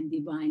and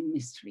divine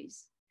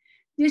mysteries.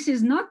 This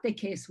is not the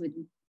case with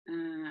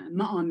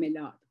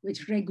mu'amalat,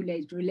 which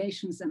regulate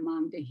relations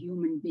among the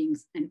human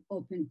beings and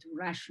open to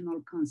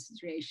rational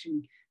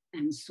consideration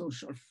and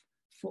social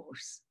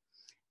force.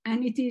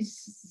 And it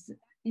is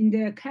in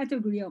the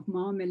category of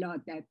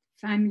mu'amalat that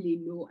family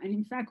law, and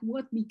in fact,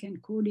 what we can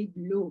call it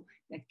law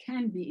that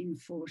can be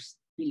enforced,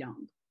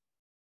 belong.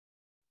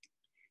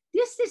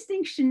 This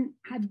distinction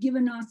have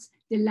given us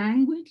the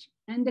language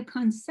and the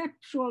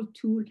conceptual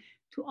tool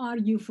to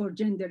argue for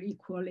gender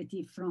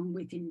equality from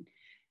within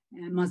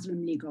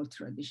Muslim legal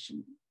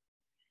tradition.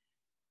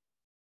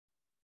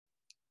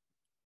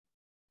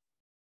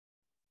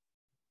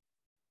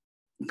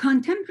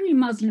 Contemporary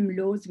Muslim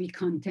laws, we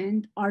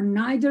contend, are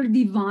neither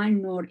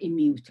divine nor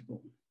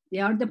immutable. They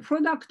are the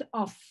product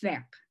of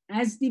fiqh,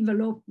 as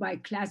developed by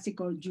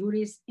classical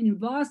jurists in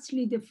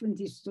vastly different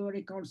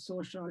historical,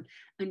 social,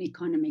 and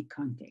economic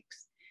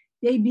contexts.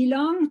 They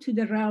belong to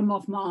the realm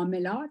of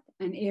mu'amalat,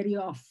 an area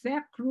of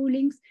fiqh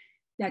rulings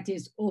that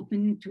is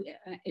open to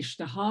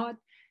ijtihad,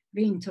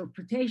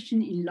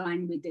 reinterpretation in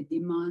line with the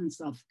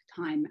demands of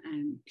time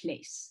and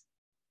place.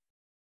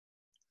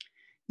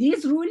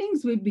 These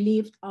rulings, we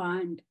believed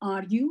and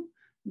argue,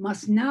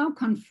 must now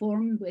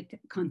conform with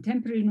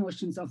contemporary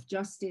notions of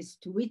justice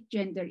to which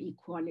gender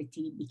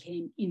equality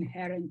became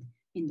inherent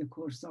in the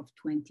course of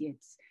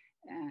 20th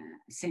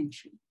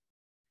century.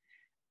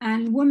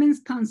 And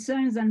women's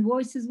concerns and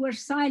voices were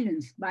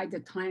silenced by the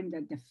time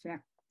that the fiqh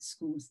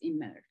schools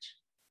emerged,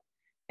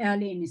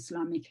 early in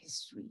Islamic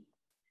history.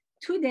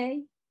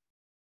 Today,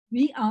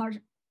 we are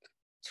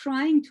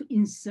trying to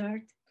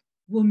insert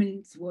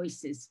women's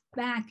voices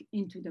back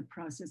into the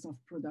process of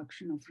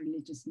production of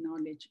religious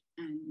knowledge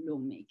and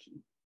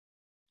lawmaking.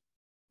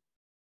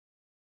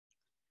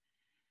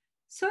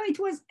 So it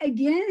was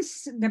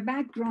against the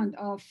background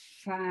of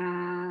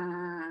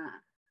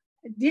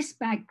this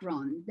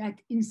background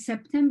that in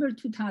September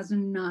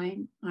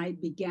 2009, I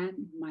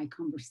began my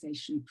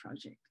conversation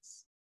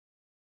projects.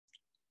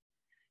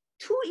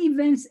 Two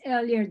events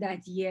earlier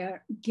that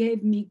year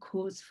gave me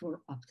cause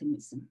for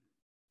optimism.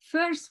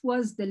 First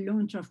was the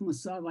launch of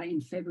Musawa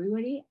in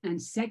February,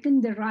 and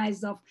second, the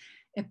rise of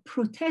a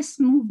protest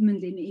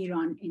movement in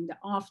Iran in the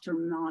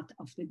aftermath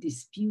of the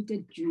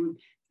disputed June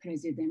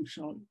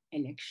presidential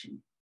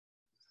election,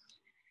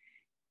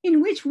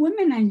 in which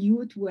women and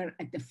youth were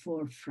at the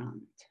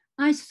forefront.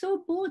 I saw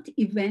both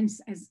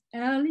events as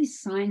early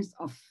signs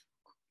of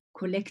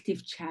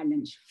collective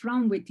challenge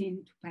from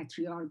within to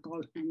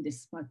patriarchal and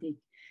despotic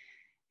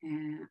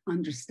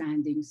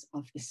understandings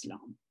of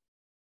Islam.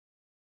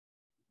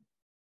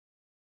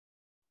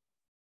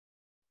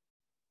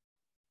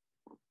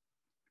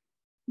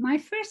 My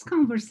first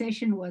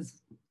conversation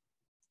was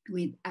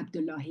with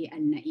Abdullahi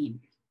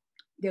al-Naim,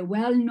 the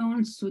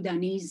well-known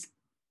Sudanese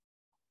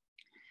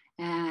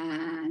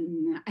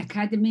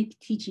academic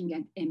teaching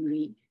at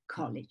Emory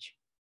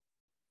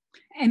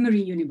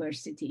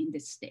University in the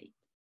state.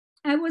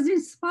 I was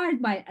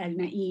inspired by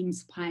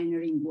al-Naim's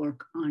pioneering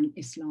work on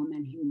Islam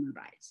and human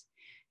rights.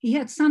 He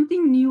had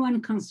something new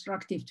and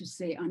constructive to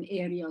say on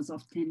areas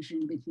of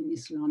tension between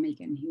Islamic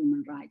and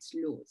human rights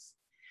laws,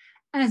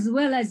 as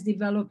well as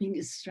developing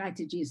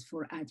strategies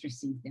for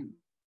addressing them.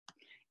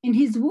 In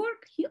his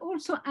work, he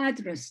also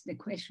addressed the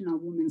question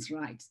of women's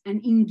rights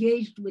and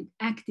engaged with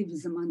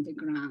activism on the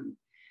ground,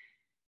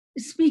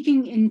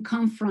 speaking in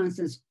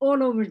conferences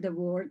all over the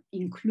world,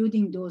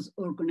 including those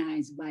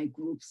organized by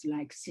groups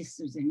like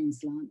Sisters in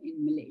Islam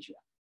in Malaysia.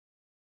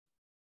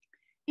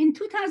 In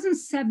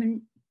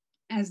 2007,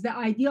 as the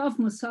idea of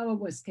Musawa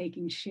was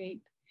taking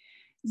shape,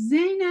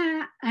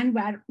 Zaina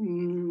Anwar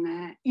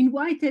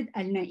invited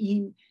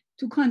Al-Na'im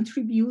to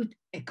contribute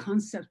a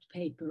concept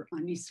paper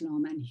on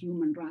Islam and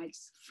human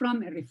rights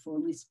from a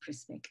reformist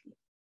perspective.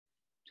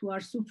 To our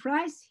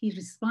surprise, he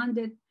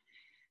responded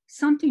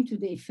something to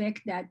the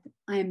effect that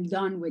I am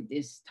done with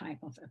this type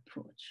of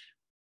approach.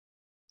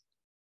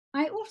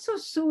 I also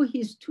saw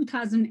his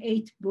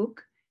 2008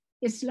 book,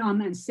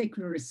 Islam and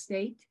Secular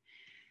State,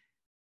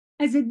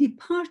 as a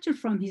departure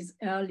from his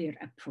earlier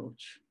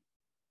approach,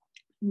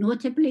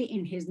 notably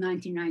in his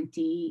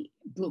 1990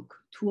 book,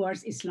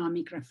 Towards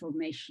Islamic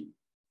Reformation.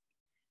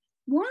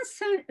 One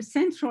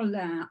central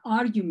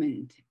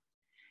argument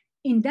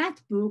in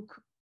that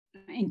book,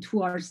 in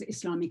Towards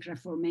Islamic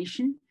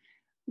Reformation,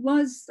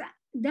 was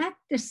that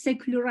the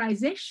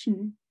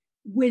secularization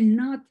will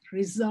not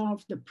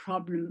resolve the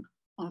problem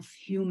of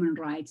human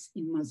rights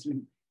in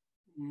Muslim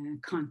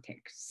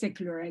context,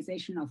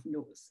 secularization of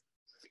laws.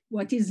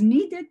 What is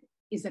needed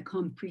is a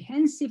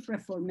comprehensive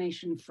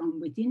reformation from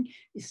within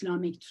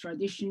Islamic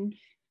tradition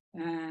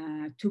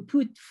to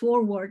put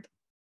forward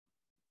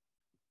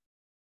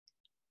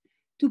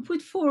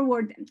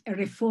a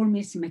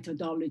reformist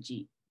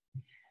methodology.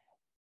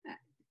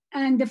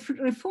 And the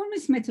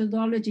reformist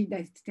methodology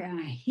that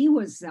he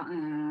was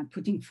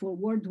putting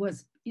forward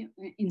was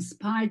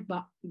inspired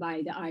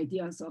by the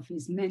ideas of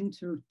his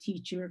mentor,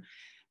 teacher,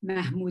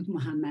 Mahmoud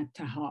Muhammad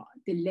Taha,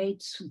 the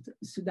late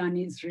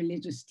Sudanese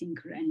religious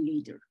thinker and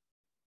leader.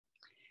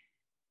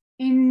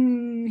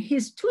 In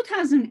his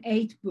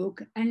 2008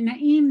 book,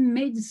 Al-Na'im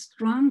made a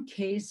strong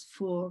case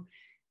for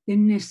the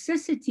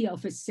necessity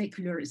of a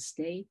secular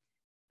state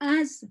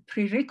as a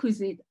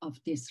prerequisite of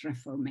this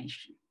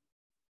reformation.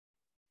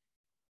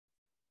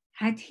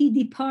 Had he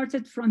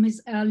departed from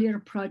his earlier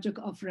project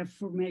of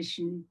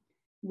reformation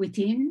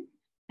within,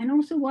 and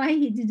also why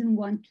he didn't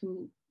want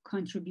to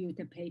contribute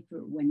a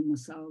paper when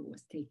Musawa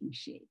was taking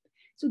shape.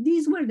 So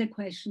these were the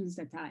questions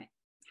that I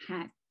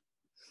had.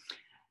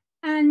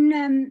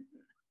 And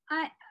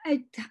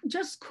I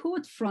just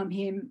quote from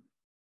him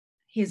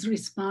his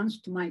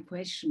response to my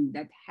question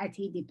that had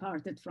he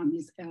departed from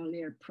his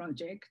earlier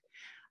project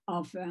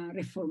of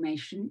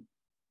reformation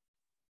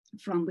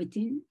from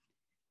within,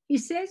 he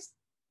says,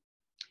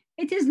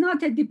 it is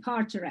not a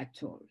departure at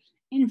all.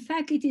 In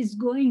fact, it is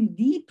going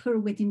deeper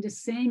within the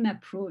same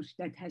approach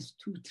that has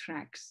two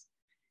tracks.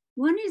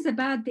 One is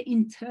about the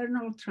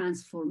internal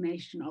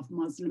transformation of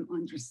Muslim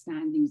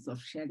understandings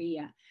of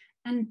Sharia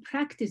and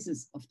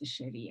practices of the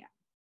Sharia.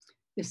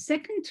 The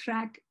second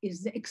track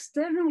is the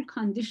external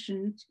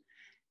conditions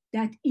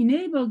that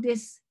enable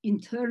this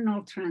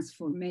internal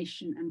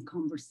transformation and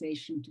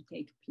conversation to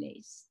take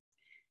place.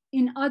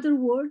 In other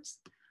words,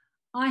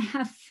 I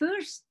have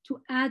first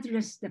to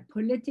address the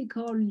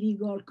political,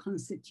 legal,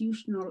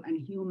 constitutional, and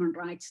human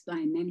rights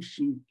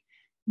dimension,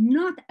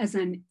 not as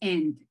an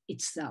end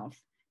itself,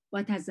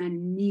 but as a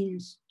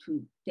means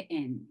to the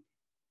end.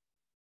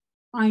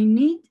 I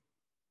need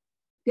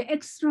the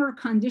external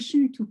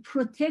condition to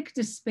protect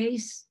the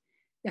space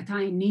that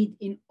I need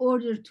in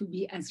order to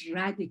be as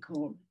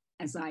radical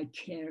as I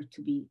care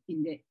to be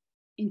in the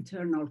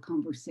internal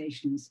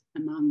conversations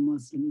among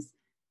Muslims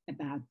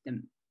about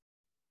them,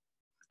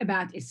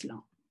 about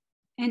Islam.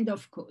 End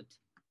of quote.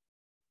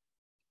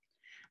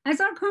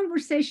 As our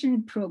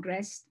conversation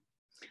progressed,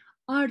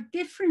 our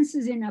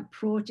differences in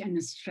approach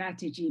and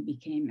strategy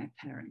became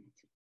apparent.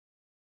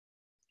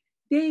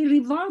 They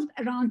revolved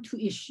around two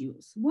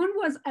issues. One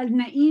was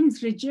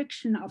Al-Na'im's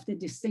rejection of the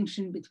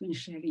distinction between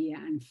Sharia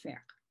and fiqh,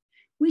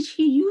 which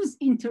he used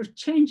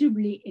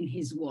interchangeably in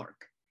his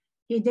work.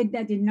 He did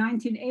that in the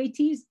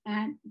 1980s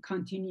and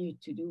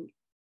continued to do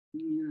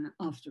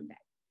after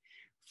that.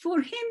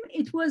 For him,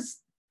 it was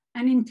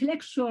an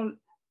intellectual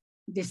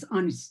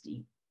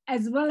dishonesty,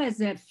 as well as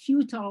a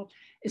futile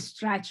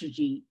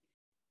strategy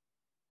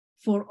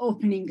for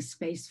opening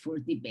space for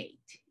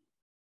debate.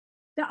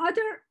 The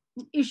other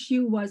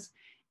issue was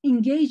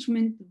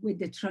engagement with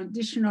the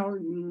traditional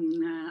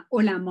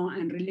ulama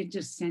and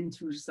religious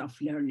centers of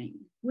learning,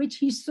 which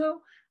he saw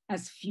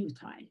as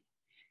futile.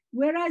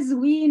 Whereas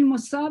we in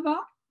Musawa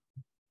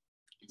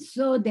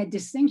saw the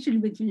distinction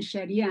between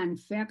Sharia and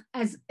fiqh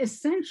as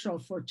essential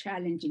for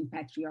challenging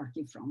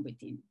patriarchy from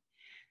within,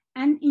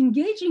 and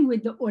engaging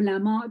with the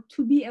ulama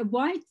to be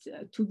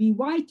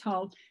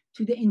vital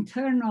to the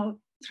internal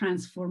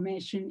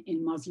transformation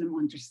in Muslim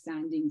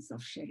understandings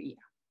of Sharia.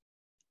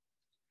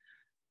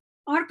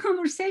 Our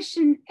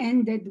conversation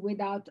ended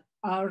without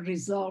our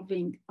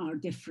resolving our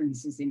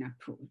differences in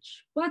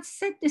approach, but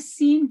set the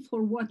scene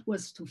for what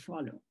was to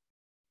follow.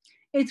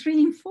 It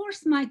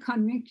reinforced my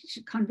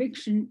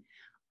conviction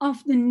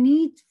of the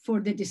need for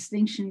the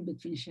distinction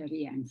between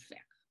Sharia and fiqh,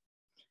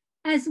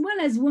 as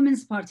well as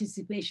women's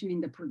participation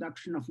in the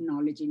production of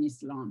knowledge in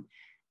Islam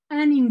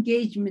and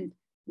engagement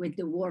with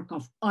the work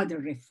of other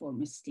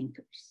reformist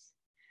thinkers.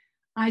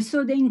 I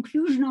saw the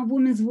inclusion of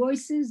women's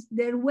voices,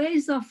 their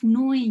ways of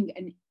knowing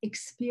and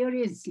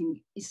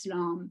experiencing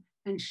Islam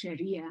and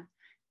Sharia,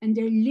 and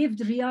their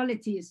lived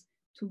realities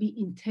to be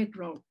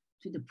integral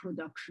to the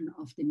production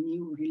of the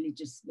new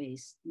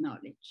religious-based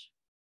knowledge.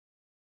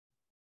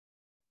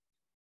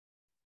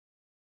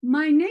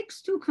 My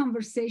next two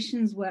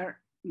conversations were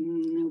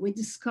with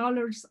the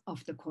scholars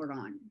of the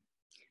Quran,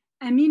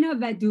 Amina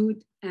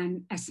Wadud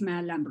and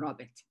Asma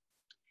Lamrabit.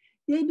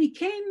 They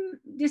became,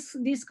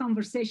 this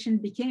conversation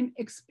became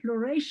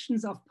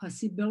explorations of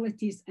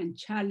possibilities and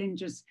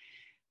challenges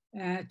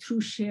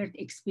through shared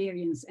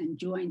experience and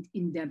joint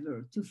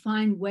endeavor to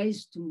find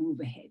ways to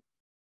move ahead.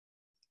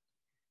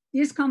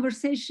 This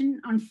conversation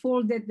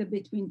unfolded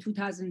between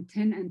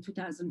 2010 and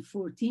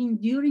 2014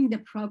 during the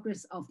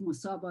progress of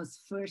Musaba's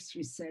first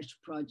research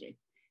project,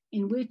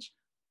 in which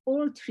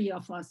all three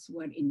of us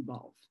were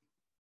involved.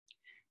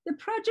 The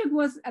project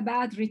was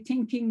about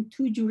rethinking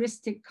two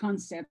juristic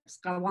concepts,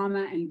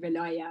 qawama and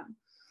wilaya,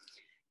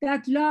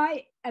 that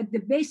lie at the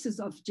basis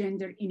of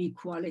gender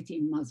inequality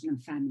in Muslim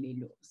family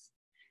laws.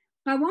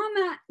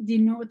 Qawama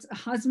denotes a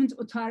husband's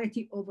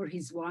authority over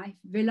his wife.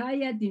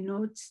 Wilaya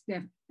denotes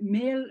the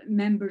male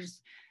member's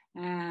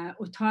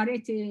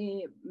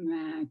authority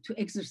to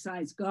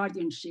exercise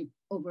guardianship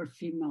over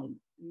female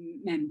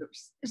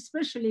members,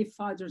 especially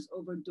fathers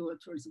over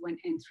daughters when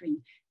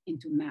entering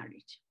into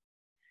marriage.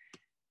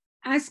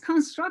 As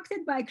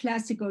constructed by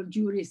classical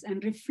jurists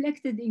and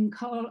reflected in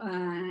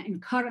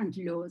current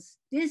laws,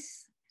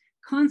 this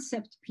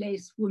concept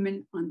placed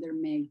women under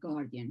male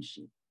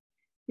guardianship.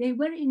 They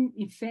were in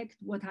effect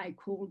what I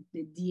call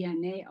the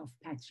DNA of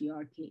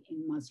patriarchy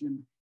in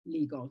Muslim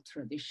legal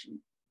tradition.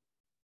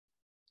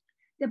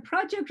 The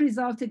project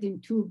resulted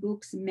in two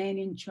books, Men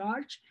in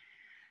Charge,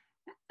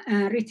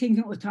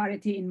 Rethinking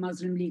Authority in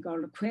Muslim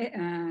Legal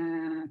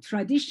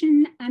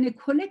Tradition, and a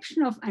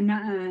collection of,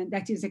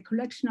 a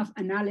collection of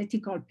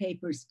analytical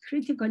papers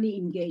critically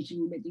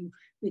engaging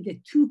with the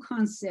two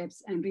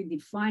concepts and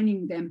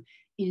redefining them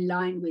in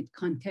line with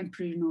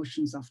contemporary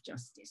notions of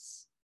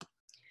justice.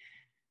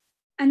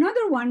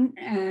 Another one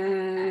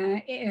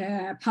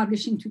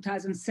published in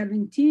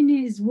 2017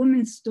 is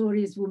Women's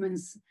Stories,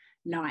 Women's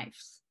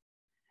Lives.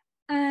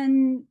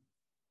 And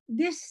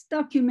this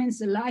documents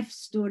the life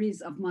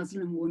stories of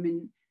Muslim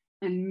women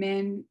and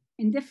men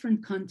in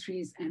different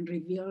countries and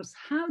reveals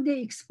how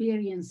they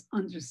experience,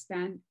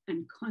 understand,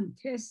 and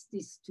contest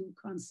these two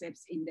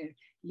concepts in their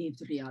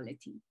lived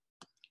reality.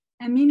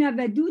 Amina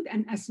Wadud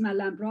and Asma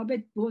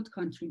Lamrabit both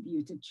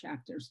contributed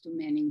chapters to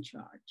Men in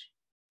Charge.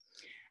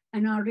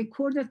 And our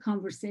recorded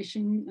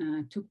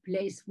conversation took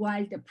place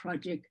while the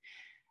project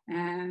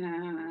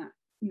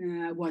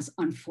was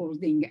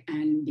unfolding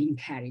and being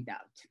carried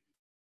out.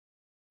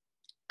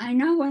 I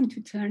now want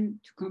to turn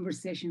to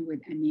conversation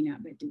with Amina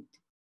Wadud.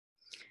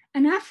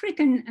 An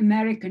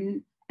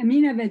African-American,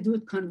 Amina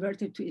Wadud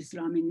converted to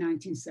Islam in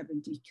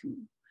 1972.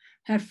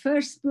 Her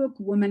first book,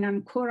 Women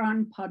and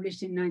Quran,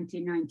 published in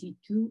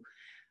 1992,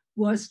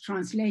 was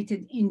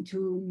translated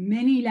into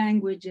many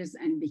languages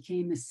and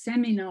became a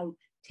seminal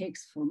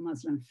text for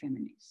Muslim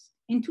feminists.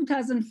 In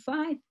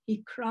 2005,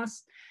 he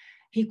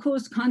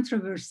caused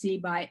controversy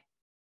by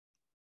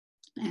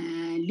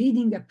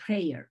leading a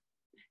prayer,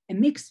 a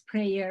mixed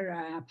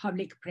prayer,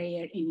 public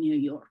prayer in New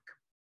York.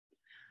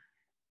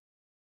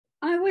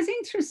 I was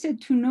interested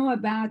to know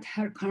about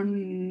her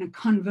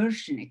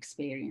conversion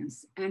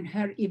experience and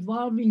her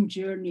evolving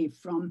journey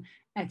from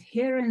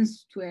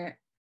adherence to a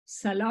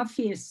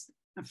Salafist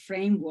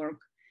framework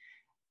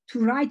to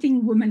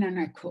writing Women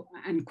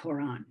and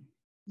Quran.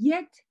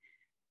 Yet,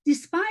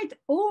 despite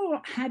all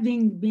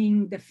having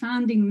been the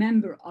founding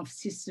member of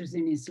Sisters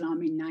in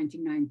Islam in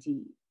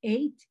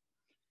 1998,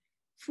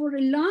 for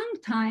a long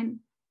time,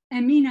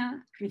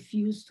 Amina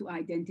refused to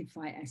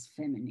identify as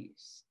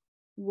feminist.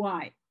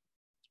 Why?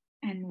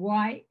 And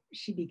why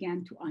she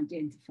began to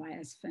identify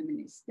as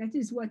feminist. That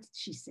is what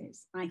she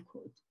says, I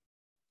quote.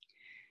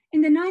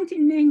 In the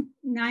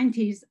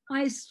 1990s,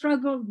 I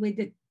struggled with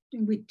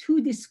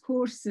two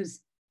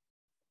discourses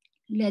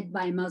led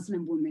by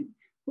Muslim women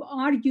who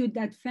argued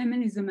that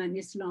feminism and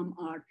Islam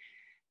are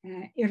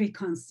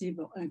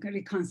irreconcilable.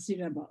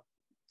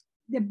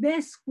 The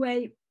best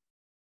way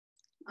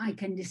I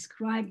can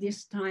describe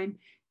this time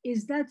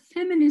is that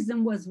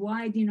feminism was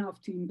wide enough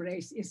to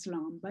embrace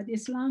Islam, but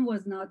Islam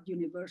was not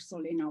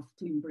universal enough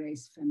to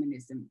embrace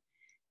feminism.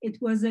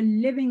 It was a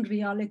living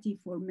reality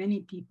for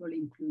many people,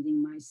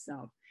 including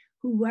myself,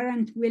 who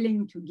weren't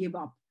willing to give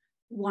up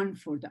one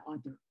for the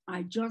other.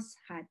 I just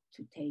had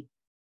to take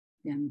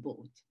them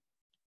both.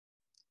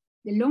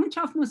 The launch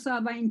of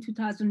Musaba in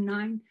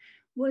 2009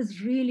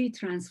 was really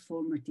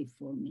transformative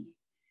for me.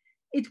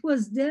 It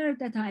was there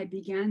that I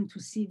began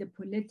to see the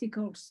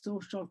political,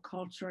 social,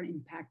 cultural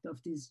impact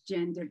of this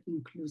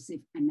gender-inclusive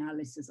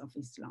analysis of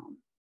Islam.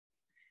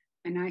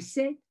 And I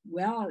said,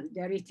 well,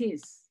 there it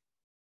is.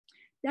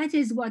 That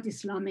is what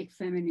Islamic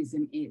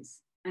feminism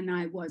is, and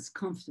I was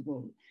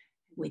comfortable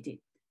with it.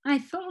 I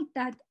felt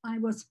that I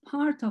was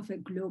part of a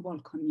global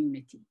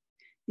community.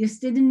 This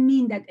didn't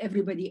mean that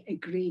everybody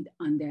agreed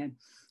on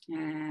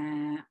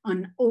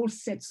all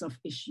sets of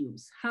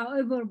issues.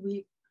 However,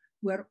 we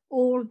were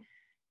all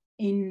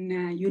in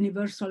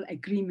universal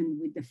agreement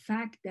with the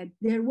fact that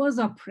there was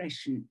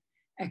oppression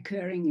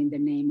occurring in the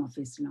name of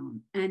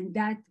Islam, and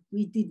that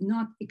we did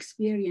not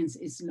experience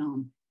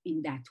Islam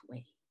in that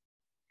way.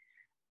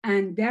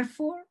 And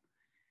therefore,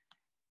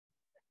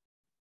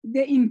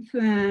 the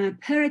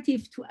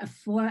imperative to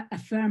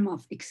affirm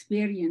of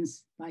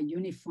experience by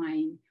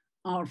unifying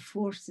our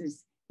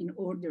forces in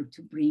order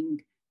to bring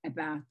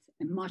about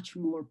a much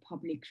more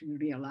publicly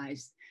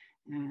realized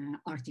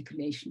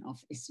articulation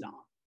of Islam.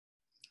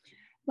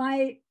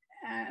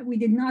 We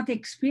did not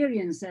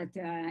experience that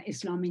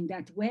Islam in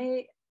that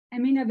way.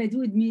 Amina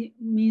Wadud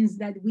means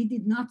that we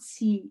did not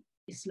see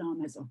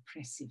Islam as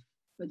oppressive,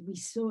 but we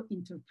saw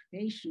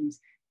interpretations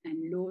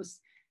and laws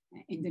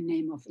in the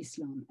name of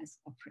Islam as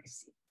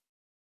oppressive.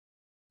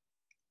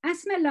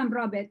 Asma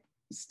Lamrabet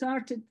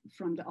started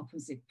from the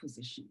opposite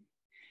position.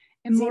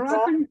 A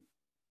Moroccan...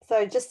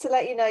 So just to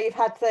let you know, you've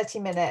had 30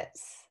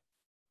 minutes.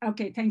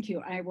 Okay, thank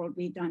you. I will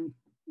be done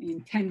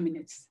in 10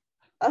 minutes.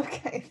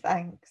 Okay,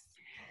 thanks.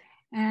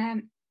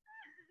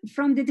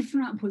 From the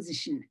different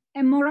position.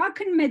 A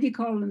Moroccan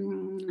medical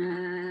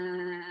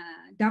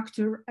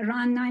doctor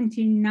around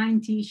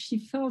 1990, she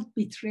felt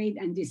betrayed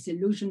and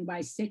disillusioned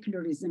by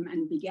secularism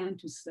and began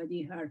to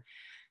study her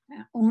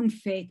own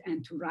faith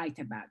and to write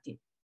about it.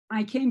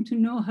 I came to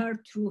know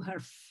her through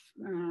her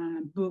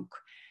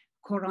book,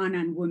 Quran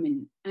and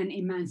Women, an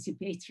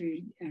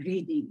emancipatory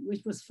reading,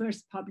 which was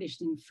first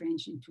published in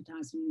French in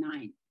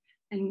 2009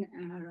 and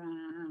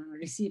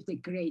received a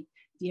great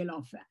deal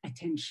of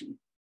attention.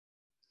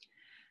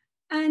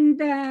 And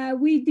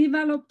we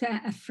developed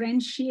a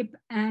friendship,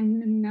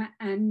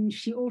 and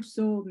she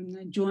also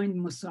joined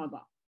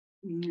Musaba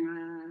in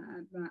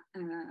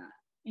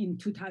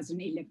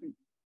 2011.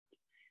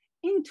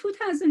 In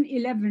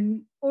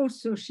 2011,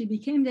 also, she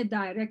became the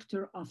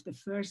director of the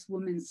first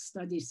Women's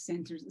Studies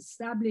Centers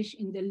established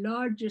in the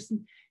largest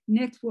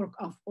network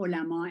of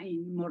ulama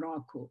in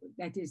Morocco,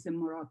 that is the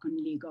Moroccan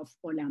League of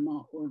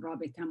Ulama, or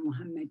Rabita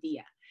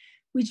Muhammadiyah,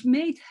 which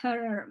made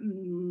her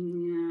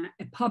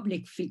a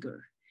public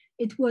figure.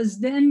 It was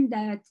then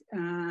that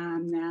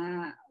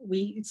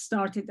we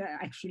started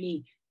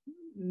actually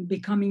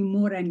becoming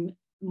more and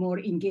more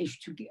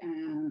engaged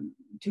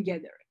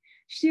together.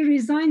 She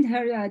resigned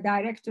her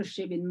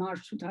directorship in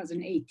March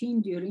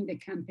 2018 during the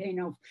campaign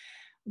of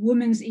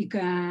Women's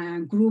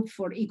Group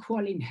for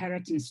Equal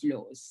Inheritance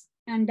Laws.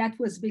 And that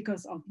was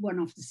because of one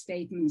of the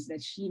statements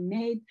that she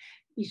made,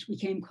 which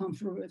became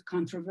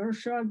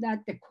controversial,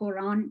 that the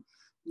Quran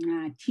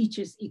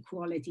teaches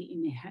equality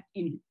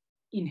in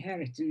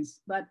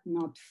inheritance, but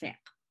not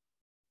fiqh.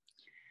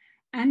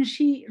 And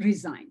she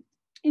resigned.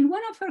 In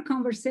one of her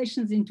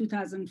conversations in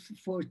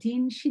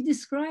 2014, she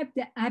described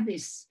the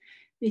abyss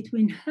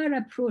between her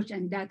approach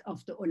and that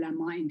of the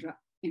ulama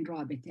in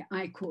Rabita.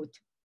 I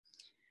quote,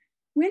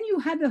 "When you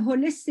have a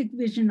holistic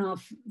vision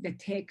of the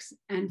text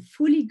and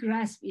fully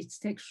grasp its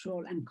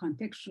textual and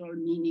contextual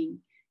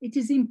meaning, it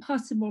is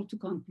impossible to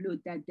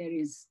conclude that there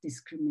is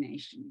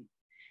discrimination.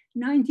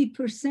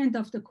 90%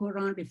 of the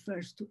Quran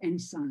refers to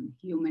insan,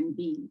 human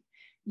being,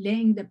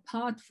 laying the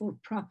path for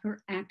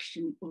proper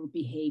action or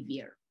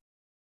behavior.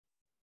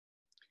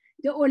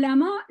 The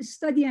ulama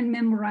study and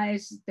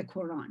memorize the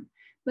Quran,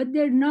 but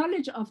their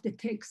knowledge of the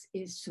text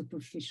is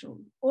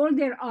superficial. All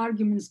their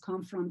arguments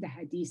come from the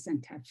hadith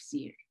and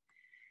tafsir.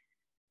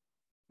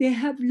 They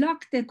have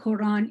locked the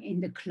Quran in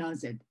the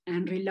closet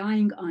and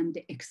relying on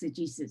the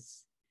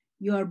exegesis.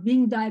 You are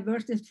being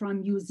diverted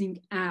from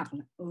using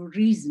aql or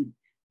reason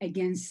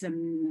against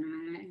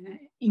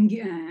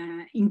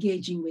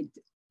engaging with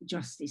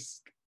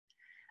justice.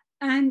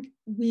 And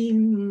we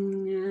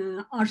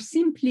are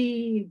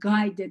simply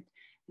guided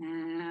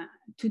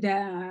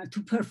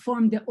to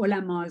perform the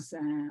ulama's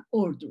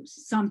orders,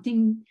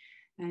 something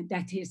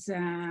that is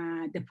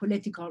the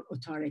political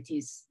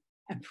authorities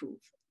approve.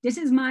 This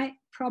is my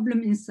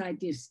problem inside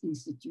this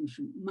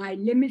institution. My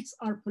limits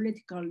are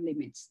political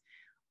limits.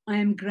 I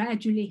am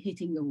gradually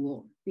hitting a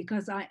wall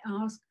because I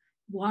ask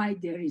why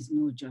there is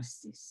no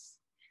justice,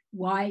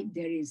 why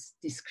there is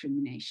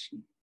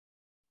discrimination.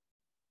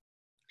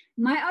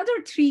 My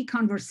other three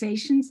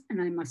conversations,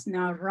 and I must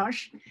now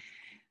rush,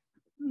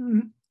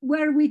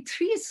 were with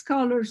three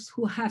scholars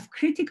who have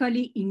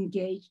critically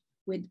engaged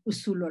with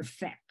usul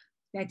al-fiqh,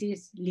 that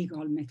is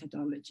legal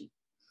methodology,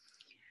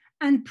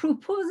 and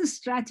propose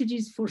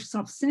strategies for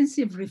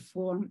substantive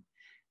reform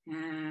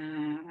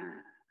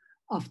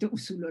of the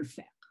usul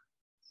al-fiqh.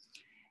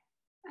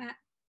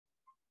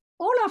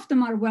 All of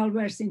them are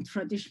well-versed in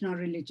traditional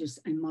religious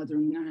and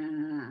modern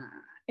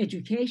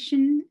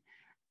education,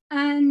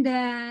 and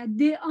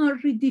they are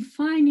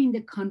redefining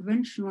the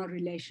conventional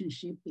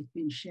relationship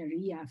between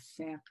Sharia,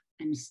 fiqh,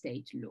 and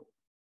state law.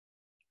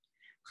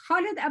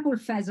 Khaled Abul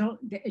Fazl,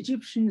 the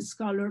Egyptian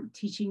scholar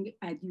teaching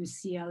at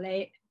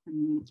UCLA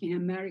in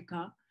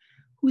America,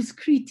 whose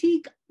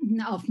critique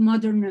of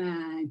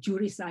modern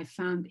jurists I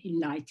found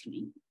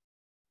enlightening.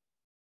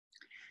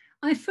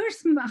 I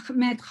first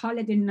met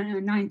Khaled in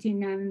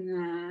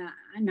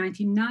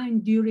 1999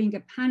 during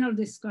a panel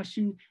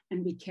discussion,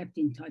 and we kept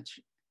in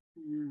touch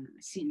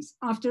since.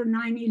 After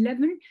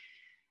 9/11,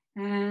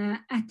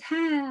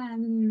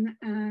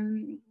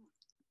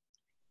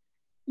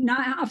 now,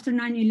 after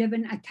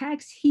 9/11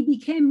 attacks, he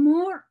became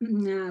more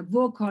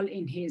vocal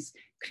in his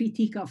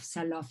critique of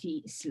Salafi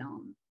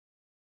Islam,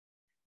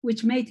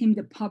 which made him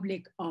the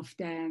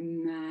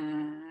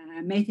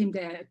made him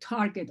the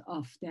target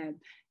of the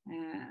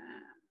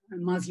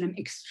Muslim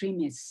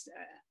extremists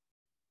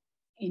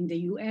in the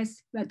US,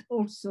 but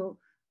also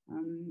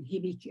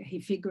he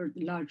figured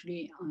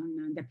largely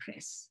on the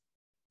press.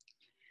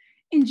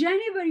 In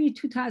January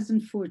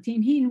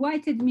 2014, he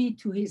invited me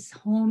to his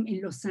home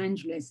in Los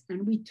Angeles,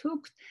 and we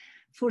talked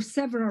for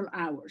several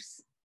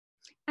hours.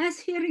 As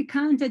he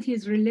recounted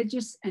his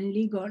religious and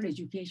legal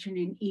education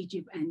in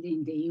Egypt and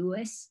in the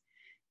US,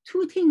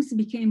 two things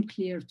became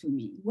clear to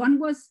me. One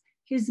was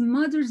his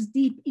mother's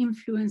deep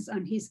influence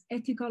on his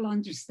ethical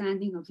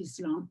understanding of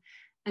Islam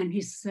and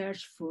his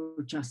search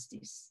for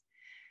justice.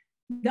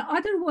 The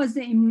other was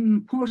the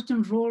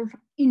important role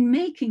in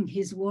making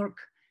his work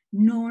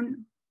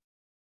known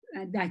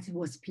that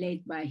was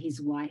played by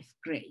his wife,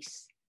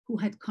 Grace, who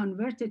had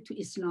converted to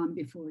Islam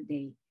before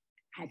they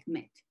had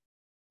met.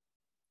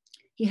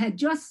 He had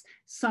just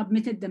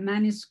submitted the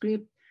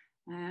manuscript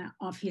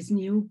of his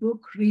new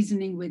book,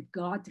 Reasoning with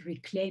God,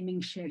 Reclaiming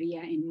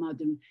Sharia in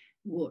Modern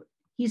World.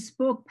 He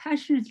spoke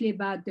passionately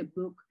about the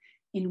book,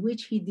 in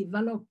which he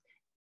developed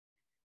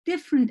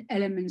different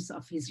elements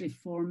of his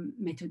reform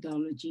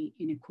methodology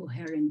in a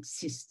coherent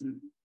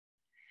system.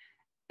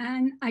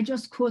 And I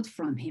just quote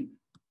from him.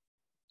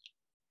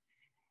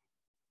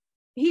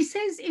 He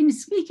says, in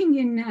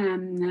speaking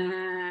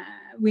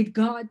with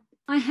God,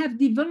 I have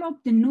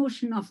developed the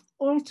notion of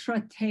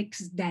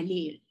ultra-text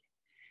dalil,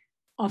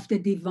 of the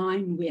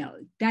divine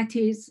will, that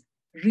is,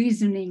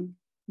 reasoning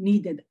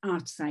needed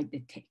outside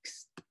the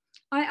text.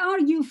 I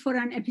argue for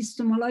an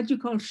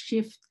epistemological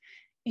shift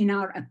in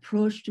our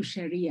approach to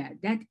Sharia,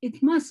 that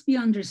it must be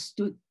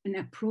understood and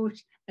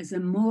approached as a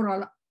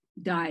moral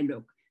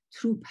dialogue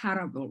through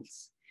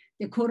parables.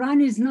 The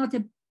Quran is not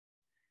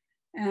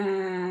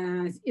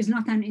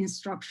an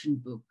instruction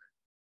book.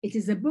 It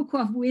is a book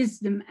of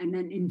wisdom and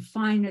an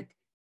infinite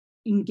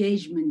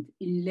engagement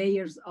in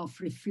layers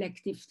of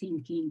reflective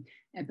thinking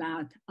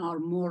about our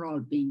moral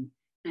being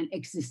and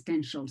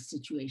existential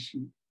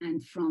situation,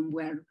 and from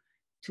where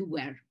to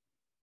where.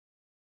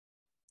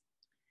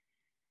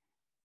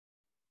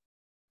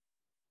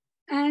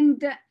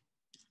 And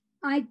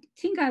I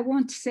think I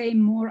won't say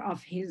more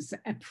of his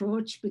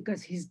approach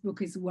because his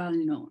book is well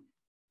known.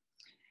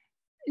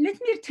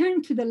 Let me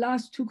turn to the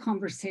last two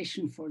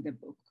conversations for the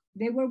book.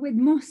 They were with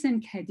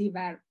Mohsen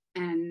Kadivar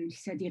and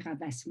Sadiqa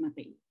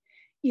Basmati,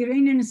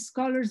 Iranian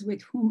scholars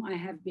with whom I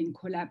have been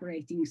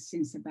collaborating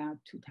since about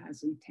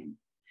 2010.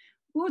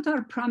 Both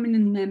are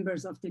prominent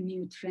members of the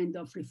new trend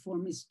of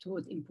reformist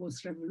thought in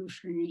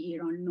post-revolutionary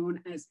Iran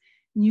known as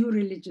New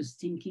Religious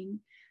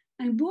Thinking,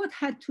 and both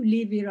had to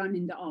leave Iran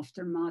in the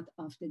aftermath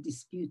of the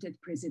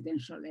disputed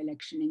presidential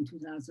election in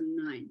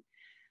 2009.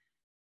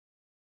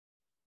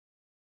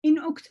 In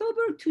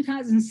October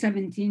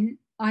 2017,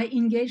 I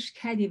engaged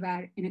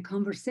Kadivar in a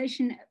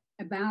conversation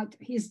about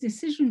his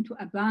decision to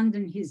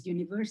abandon his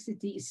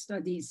university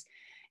studies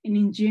in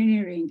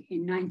engineering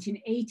in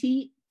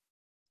 1980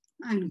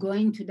 and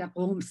going to the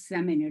Qom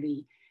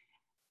seminary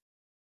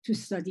to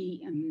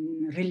study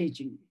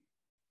religion.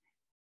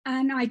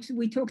 And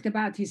we talked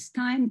about his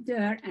time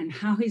there and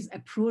how his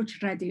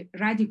approach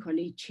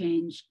radically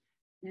changed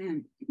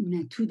 2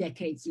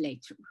 decades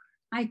later.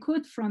 I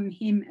quote from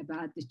him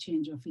about the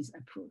change of his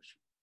approach.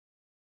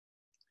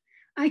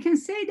 I can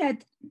say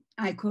that,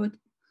 I quote,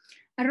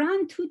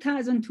 around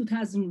 2000,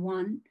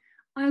 2001,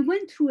 I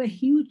went through a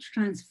huge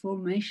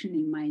transformation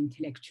in my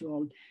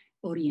intellectual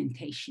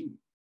orientation.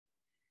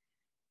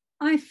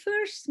 I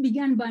first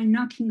began by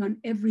knocking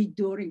on every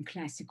door in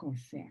classical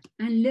fiqh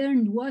and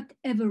learned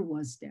whatever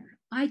was there.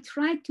 I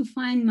tried to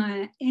find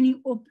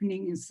any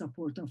opening in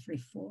support of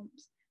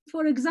reforms.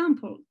 For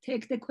example,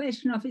 take the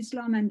question of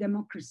Islam and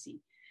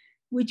democracy,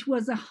 which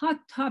was a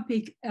hot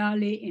topic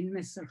early in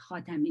Mr.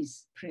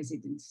 Khatami's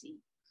presidency.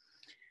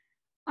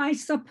 I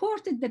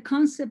supported the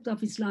concept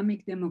of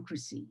Islamic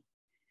democracy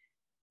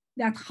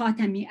that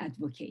Khatami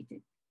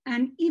advocated,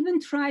 and even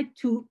tried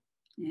to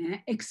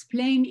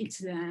explicate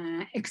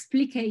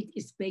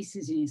its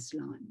basis in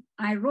Islam.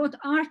 I wrote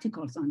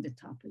articles on the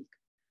topic.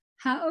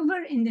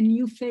 However, in the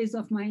new phase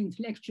of my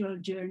intellectual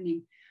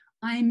journey,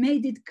 I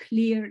made it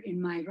clear in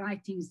my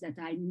writings that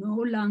I no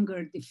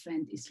longer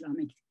defend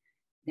Islamic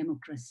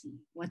democracy.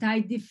 What I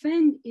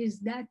defend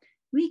is that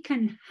we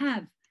can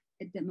have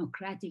a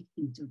democratic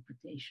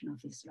interpretation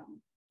of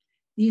Islam.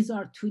 These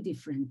are two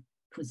different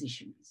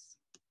positions.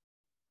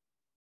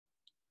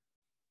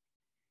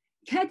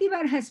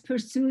 Kadivar has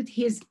pursued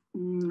his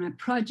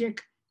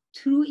project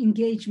through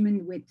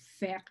engagement with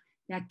fiqh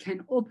that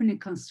can open a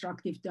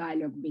constructive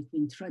dialogue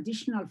between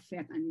traditional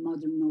fiqh and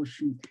modern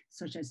notions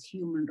such as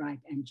human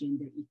rights and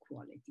gender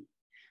equality.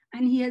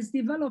 And he has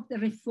developed a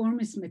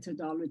reformist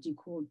methodology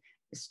called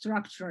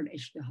structural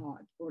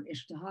ijtihad, or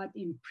ijtihad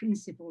in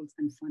principles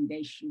and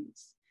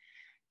foundations,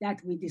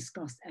 that we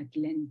discussed at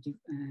length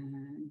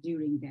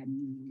during the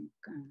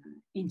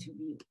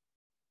interview.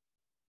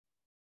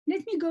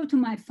 Let me go to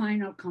my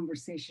final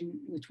conversation,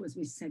 which was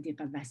with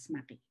Sadiqa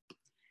Vasmaqi,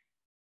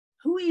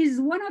 who is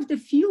one of the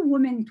few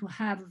women to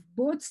have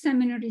both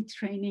seminary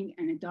training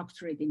and a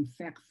doctorate in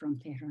fiqh from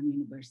Tehran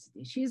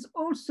University. She is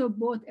also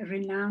both a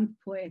renowned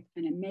poet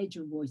and a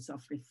major voice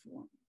of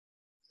reform.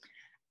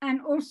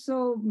 And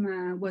also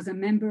was a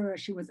member,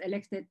 she was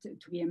elected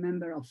to be a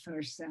member of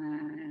first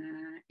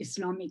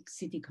Islamic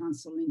City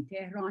Council in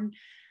Tehran.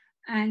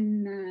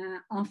 And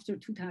after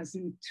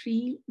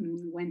 2003,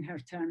 when her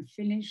term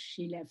finished,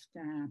 she left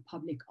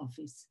public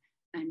office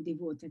and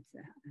devoted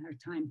her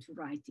time to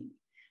writing,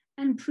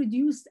 and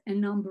produced a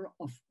number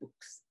of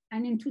books.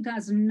 And in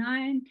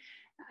 2009,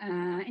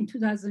 in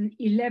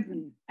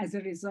 2011, as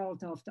a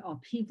result of the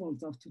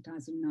upheavals of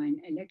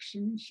 2009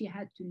 election, she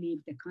had to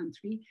leave the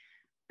country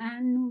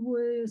and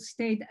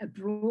stayed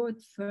abroad,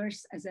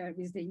 first as a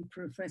visiting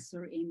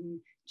professor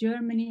in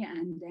Germany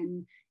and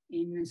then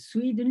in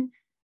Sweden,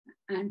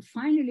 and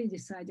finally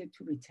decided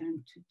to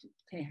return to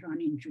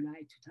Tehran in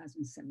July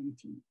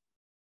 2017.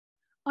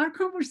 Our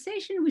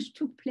conversation, which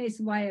took place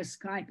via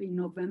Skype in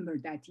November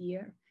that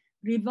year,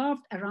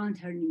 revolved around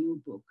her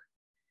new book,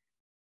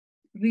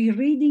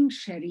 Rereading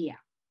Sharia,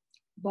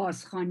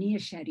 Bazkhani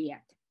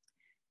Shariat,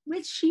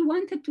 which she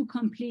wanted to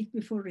complete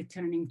before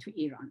returning to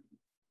Iran.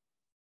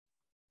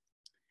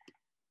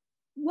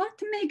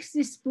 What makes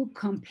this book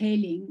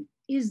compelling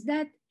is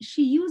that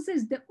she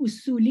uses the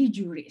usuli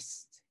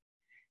jurist,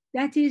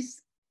 that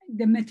is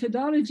the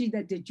methodology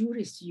that the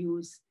jurists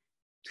use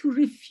to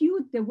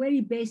refute the very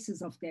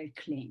basis of their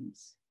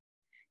claims.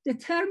 The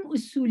term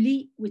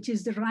usuli, which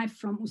is derived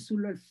from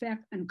usul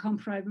al-fiqh and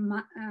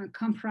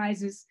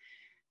comprises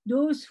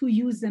those who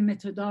use the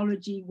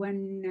methodology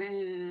when,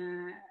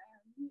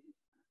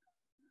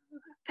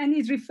 and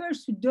it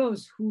refers to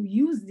those who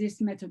use this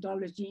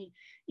methodology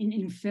in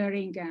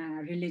inferring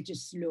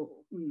religious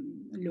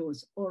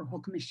laws or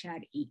hukm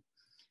shari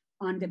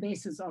on the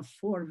basis of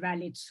 4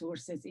 valid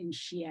sources in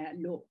Shia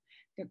law: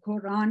 the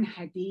Quran,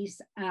 Hadith,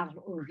 Aql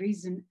or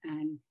reason,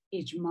 and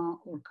Ijma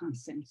or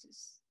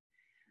consensus.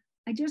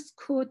 I just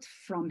quote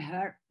from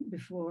her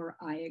before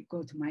I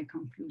go to my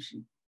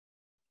conclusion.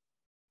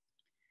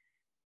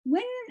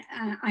 When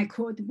I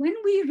quote, "When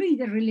we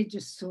read a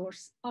religious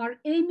source, our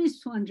aim is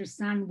to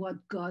understand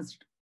what God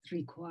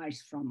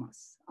requires from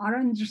us. Our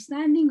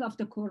understanding of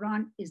the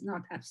Quran is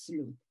not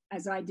absolute,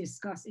 as I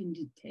discuss in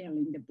detail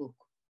in the book.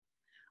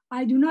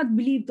 I do not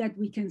believe that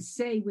we can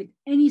say with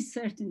any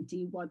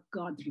certainty what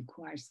God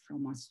requires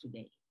from us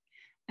today.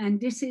 And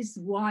this is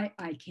why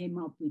I came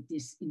up with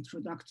this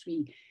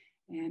introductory,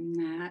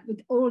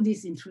 with all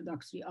these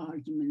introductory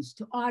arguments,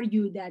 to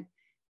argue that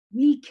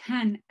we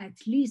can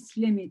at least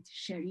limit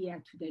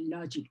Sharia to the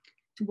logic,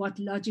 to what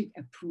logic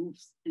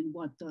approves and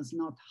what does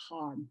not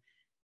harm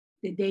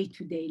the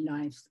day-to-day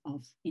lives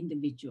of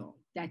individual,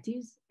 that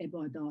is,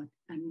 ibadat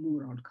and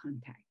moral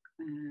contact,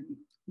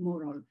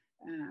 moral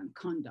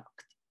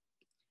conduct."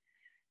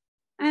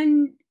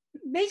 And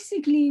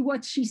basically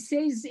what she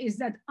says is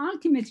that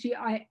ultimately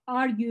I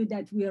argue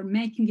that we are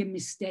making a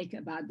mistake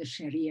about the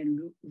Sharia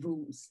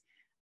rules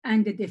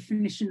and the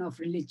definition of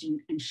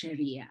religion and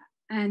Sharia,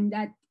 and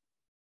that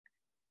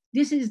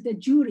this is the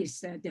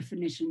jurist's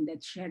definition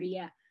that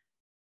Sharia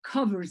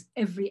covers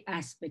every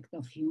aspect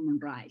of human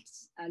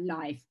rights,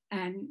 life,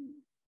 and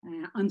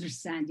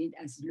understand it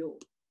as law.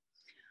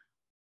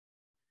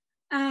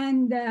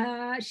 And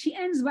she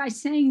ends by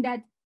saying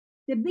that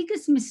the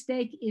biggest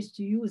mistake is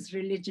to use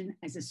religion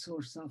as a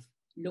source of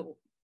law.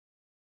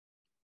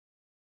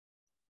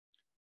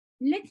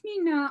 Let me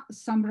now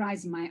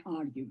summarize my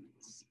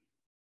arguments,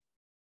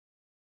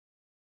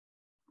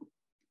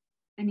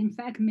 and in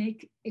fact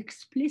make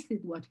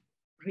explicit what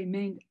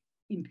remained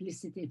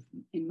implicit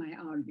in my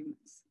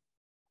arguments.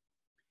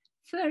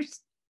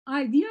 First,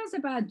 ideas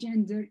about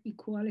gender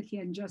equality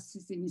and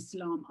justice in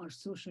Islam are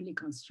socially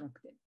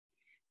constructed.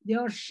 They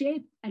are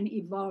shaped and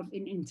evolved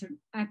in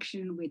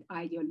interaction with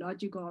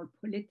ideological,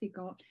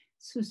 political,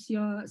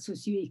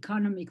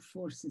 socio-economic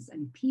forces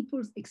and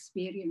people's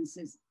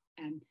experiences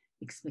and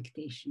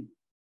expectation.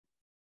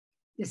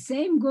 The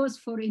same goes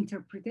for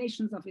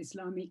interpretations of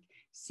Islamic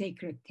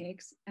sacred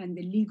texts and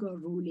the legal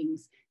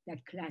rulings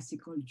that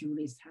classical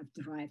jurists have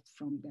derived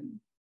from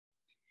them.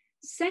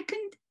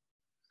 Second,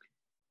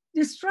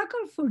 the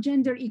struggle for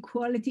gender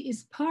equality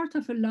is part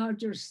of a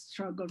larger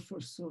struggle for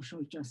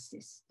social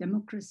justice,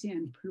 democracy,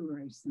 and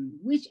pluralism,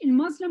 which in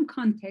Muslim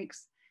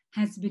context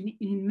has been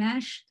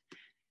enmeshed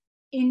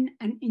in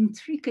an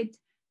intricate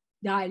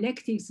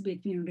dialectics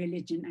between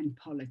religion and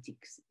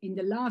politics. In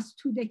the last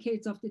 2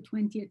 decades of the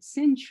 20th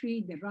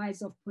century, the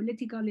rise of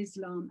political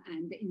Islam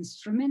and the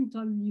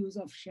instrumental use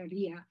of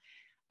Sharia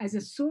as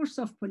a source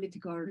of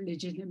political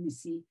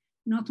legitimacy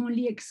not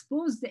only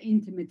exposed the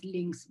intimate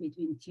links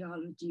between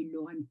theology,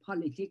 law, and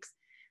politics,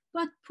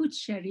 but put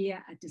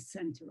Sharia at the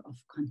center of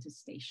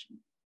contestation.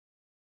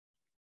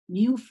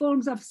 New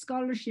forms of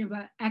scholarship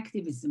and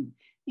activism,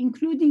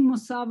 including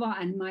Musawa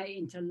and my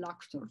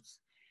interlocutors,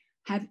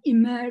 have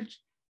emerged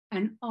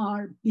and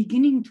are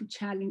beginning to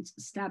challenge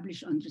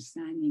established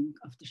understanding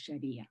of the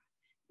Sharia.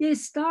 They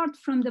start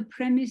from the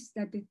premise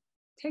that the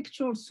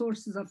textual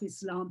sources of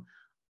Islam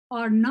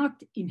are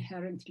not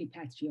inherently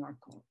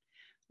patriarchal,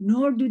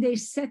 nor do they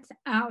set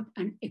out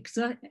an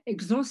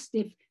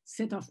exhaustive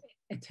set of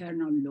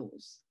eternal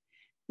laws.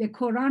 The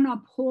Quran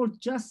upholds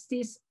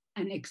justice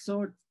and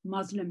exhorts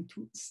Muslims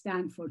to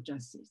stand for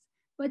justice,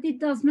 but it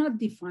does not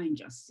define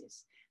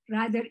justice.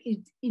 Rather,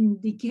 it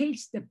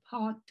indicates the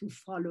path to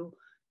follow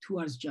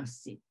towards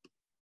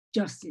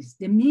justice,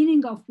 the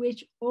meaning of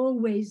which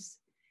always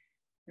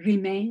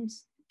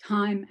remains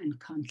time and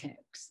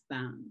context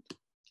bound.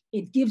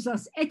 It gives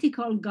us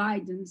ethical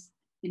guidance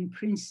and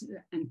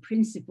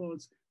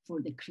principles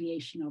for the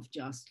creation of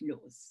just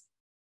laws.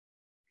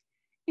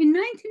 In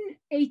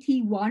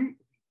 1981,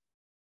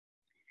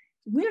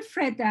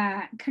 Wilfred,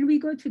 can we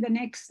go to the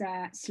next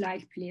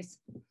slide, please?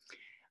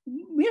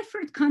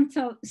 Wilfred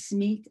Cantal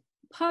Smith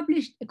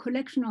published a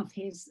collection of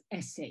his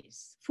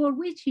essays, for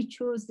which he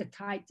chose the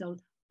title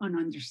On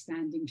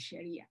Understanding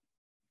Sharia.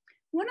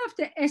 One of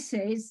the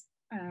essays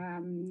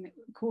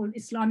called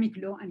Islamic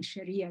Law and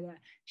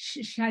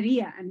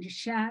Sharia and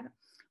Shar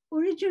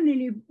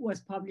originally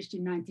was published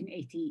in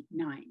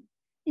 1989.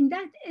 In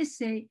that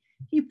essay,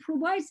 he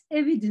provides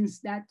evidence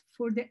that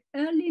for the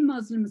early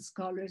Muslim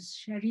scholars,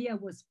 Sharia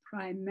was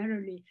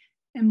primarily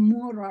a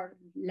moral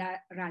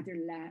rather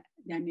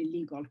than a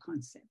legal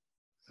concept.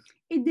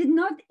 It did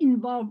not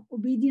involve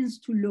obedience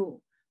to law,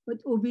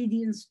 but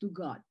obedience to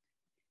God.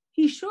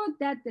 He showed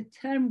that the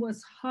term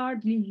was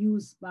hardly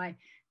used by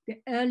the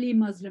early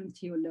Muslim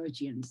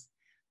theologians,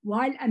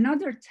 while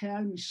another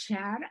term,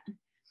 shar,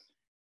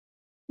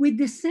 with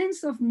the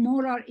sense of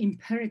moral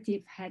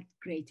imperative had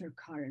greater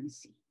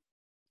currency.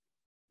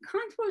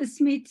 Cantwell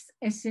Smith's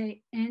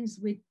essay ends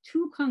with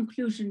two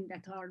conclusions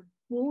that are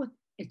both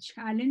a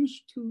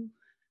challenge to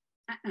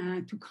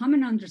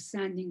common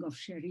understanding of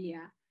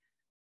Sharia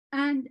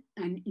and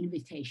an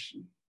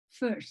invitation.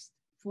 First,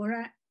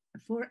 for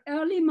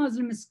early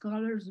Muslim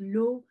scholars,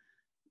 law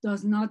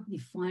does not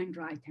define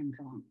right and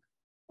wrong.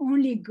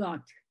 Only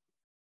God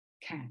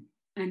can,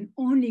 and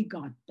only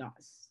God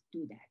does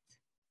do that.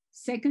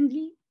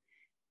 Secondly,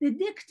 the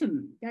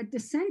dictum that the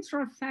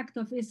central fact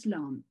of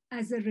Islam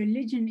as a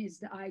religion is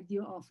the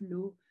idea of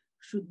law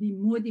should be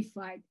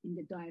modified in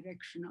the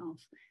direction of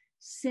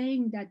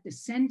saying that the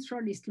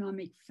central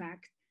Islamic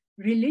fact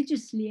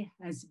religiously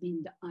has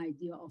been the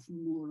idea of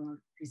moral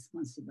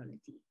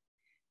responsibility.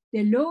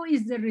 The law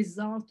is the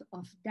result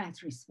of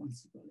that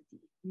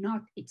responsibility,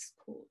 not its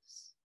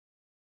cause.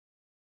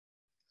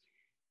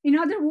 In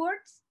other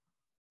words,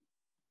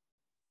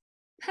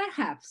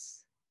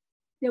 perhaps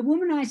the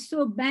woman I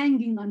saw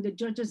banging on the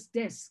judge's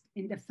desk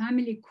in the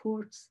family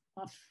courts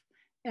of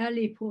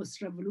early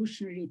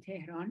post-revolutionary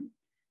Tehran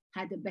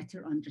had a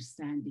better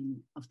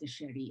understanding of the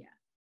Sharia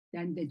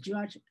than the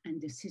judge and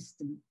the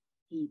system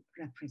he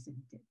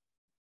represented.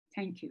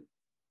 Thank you.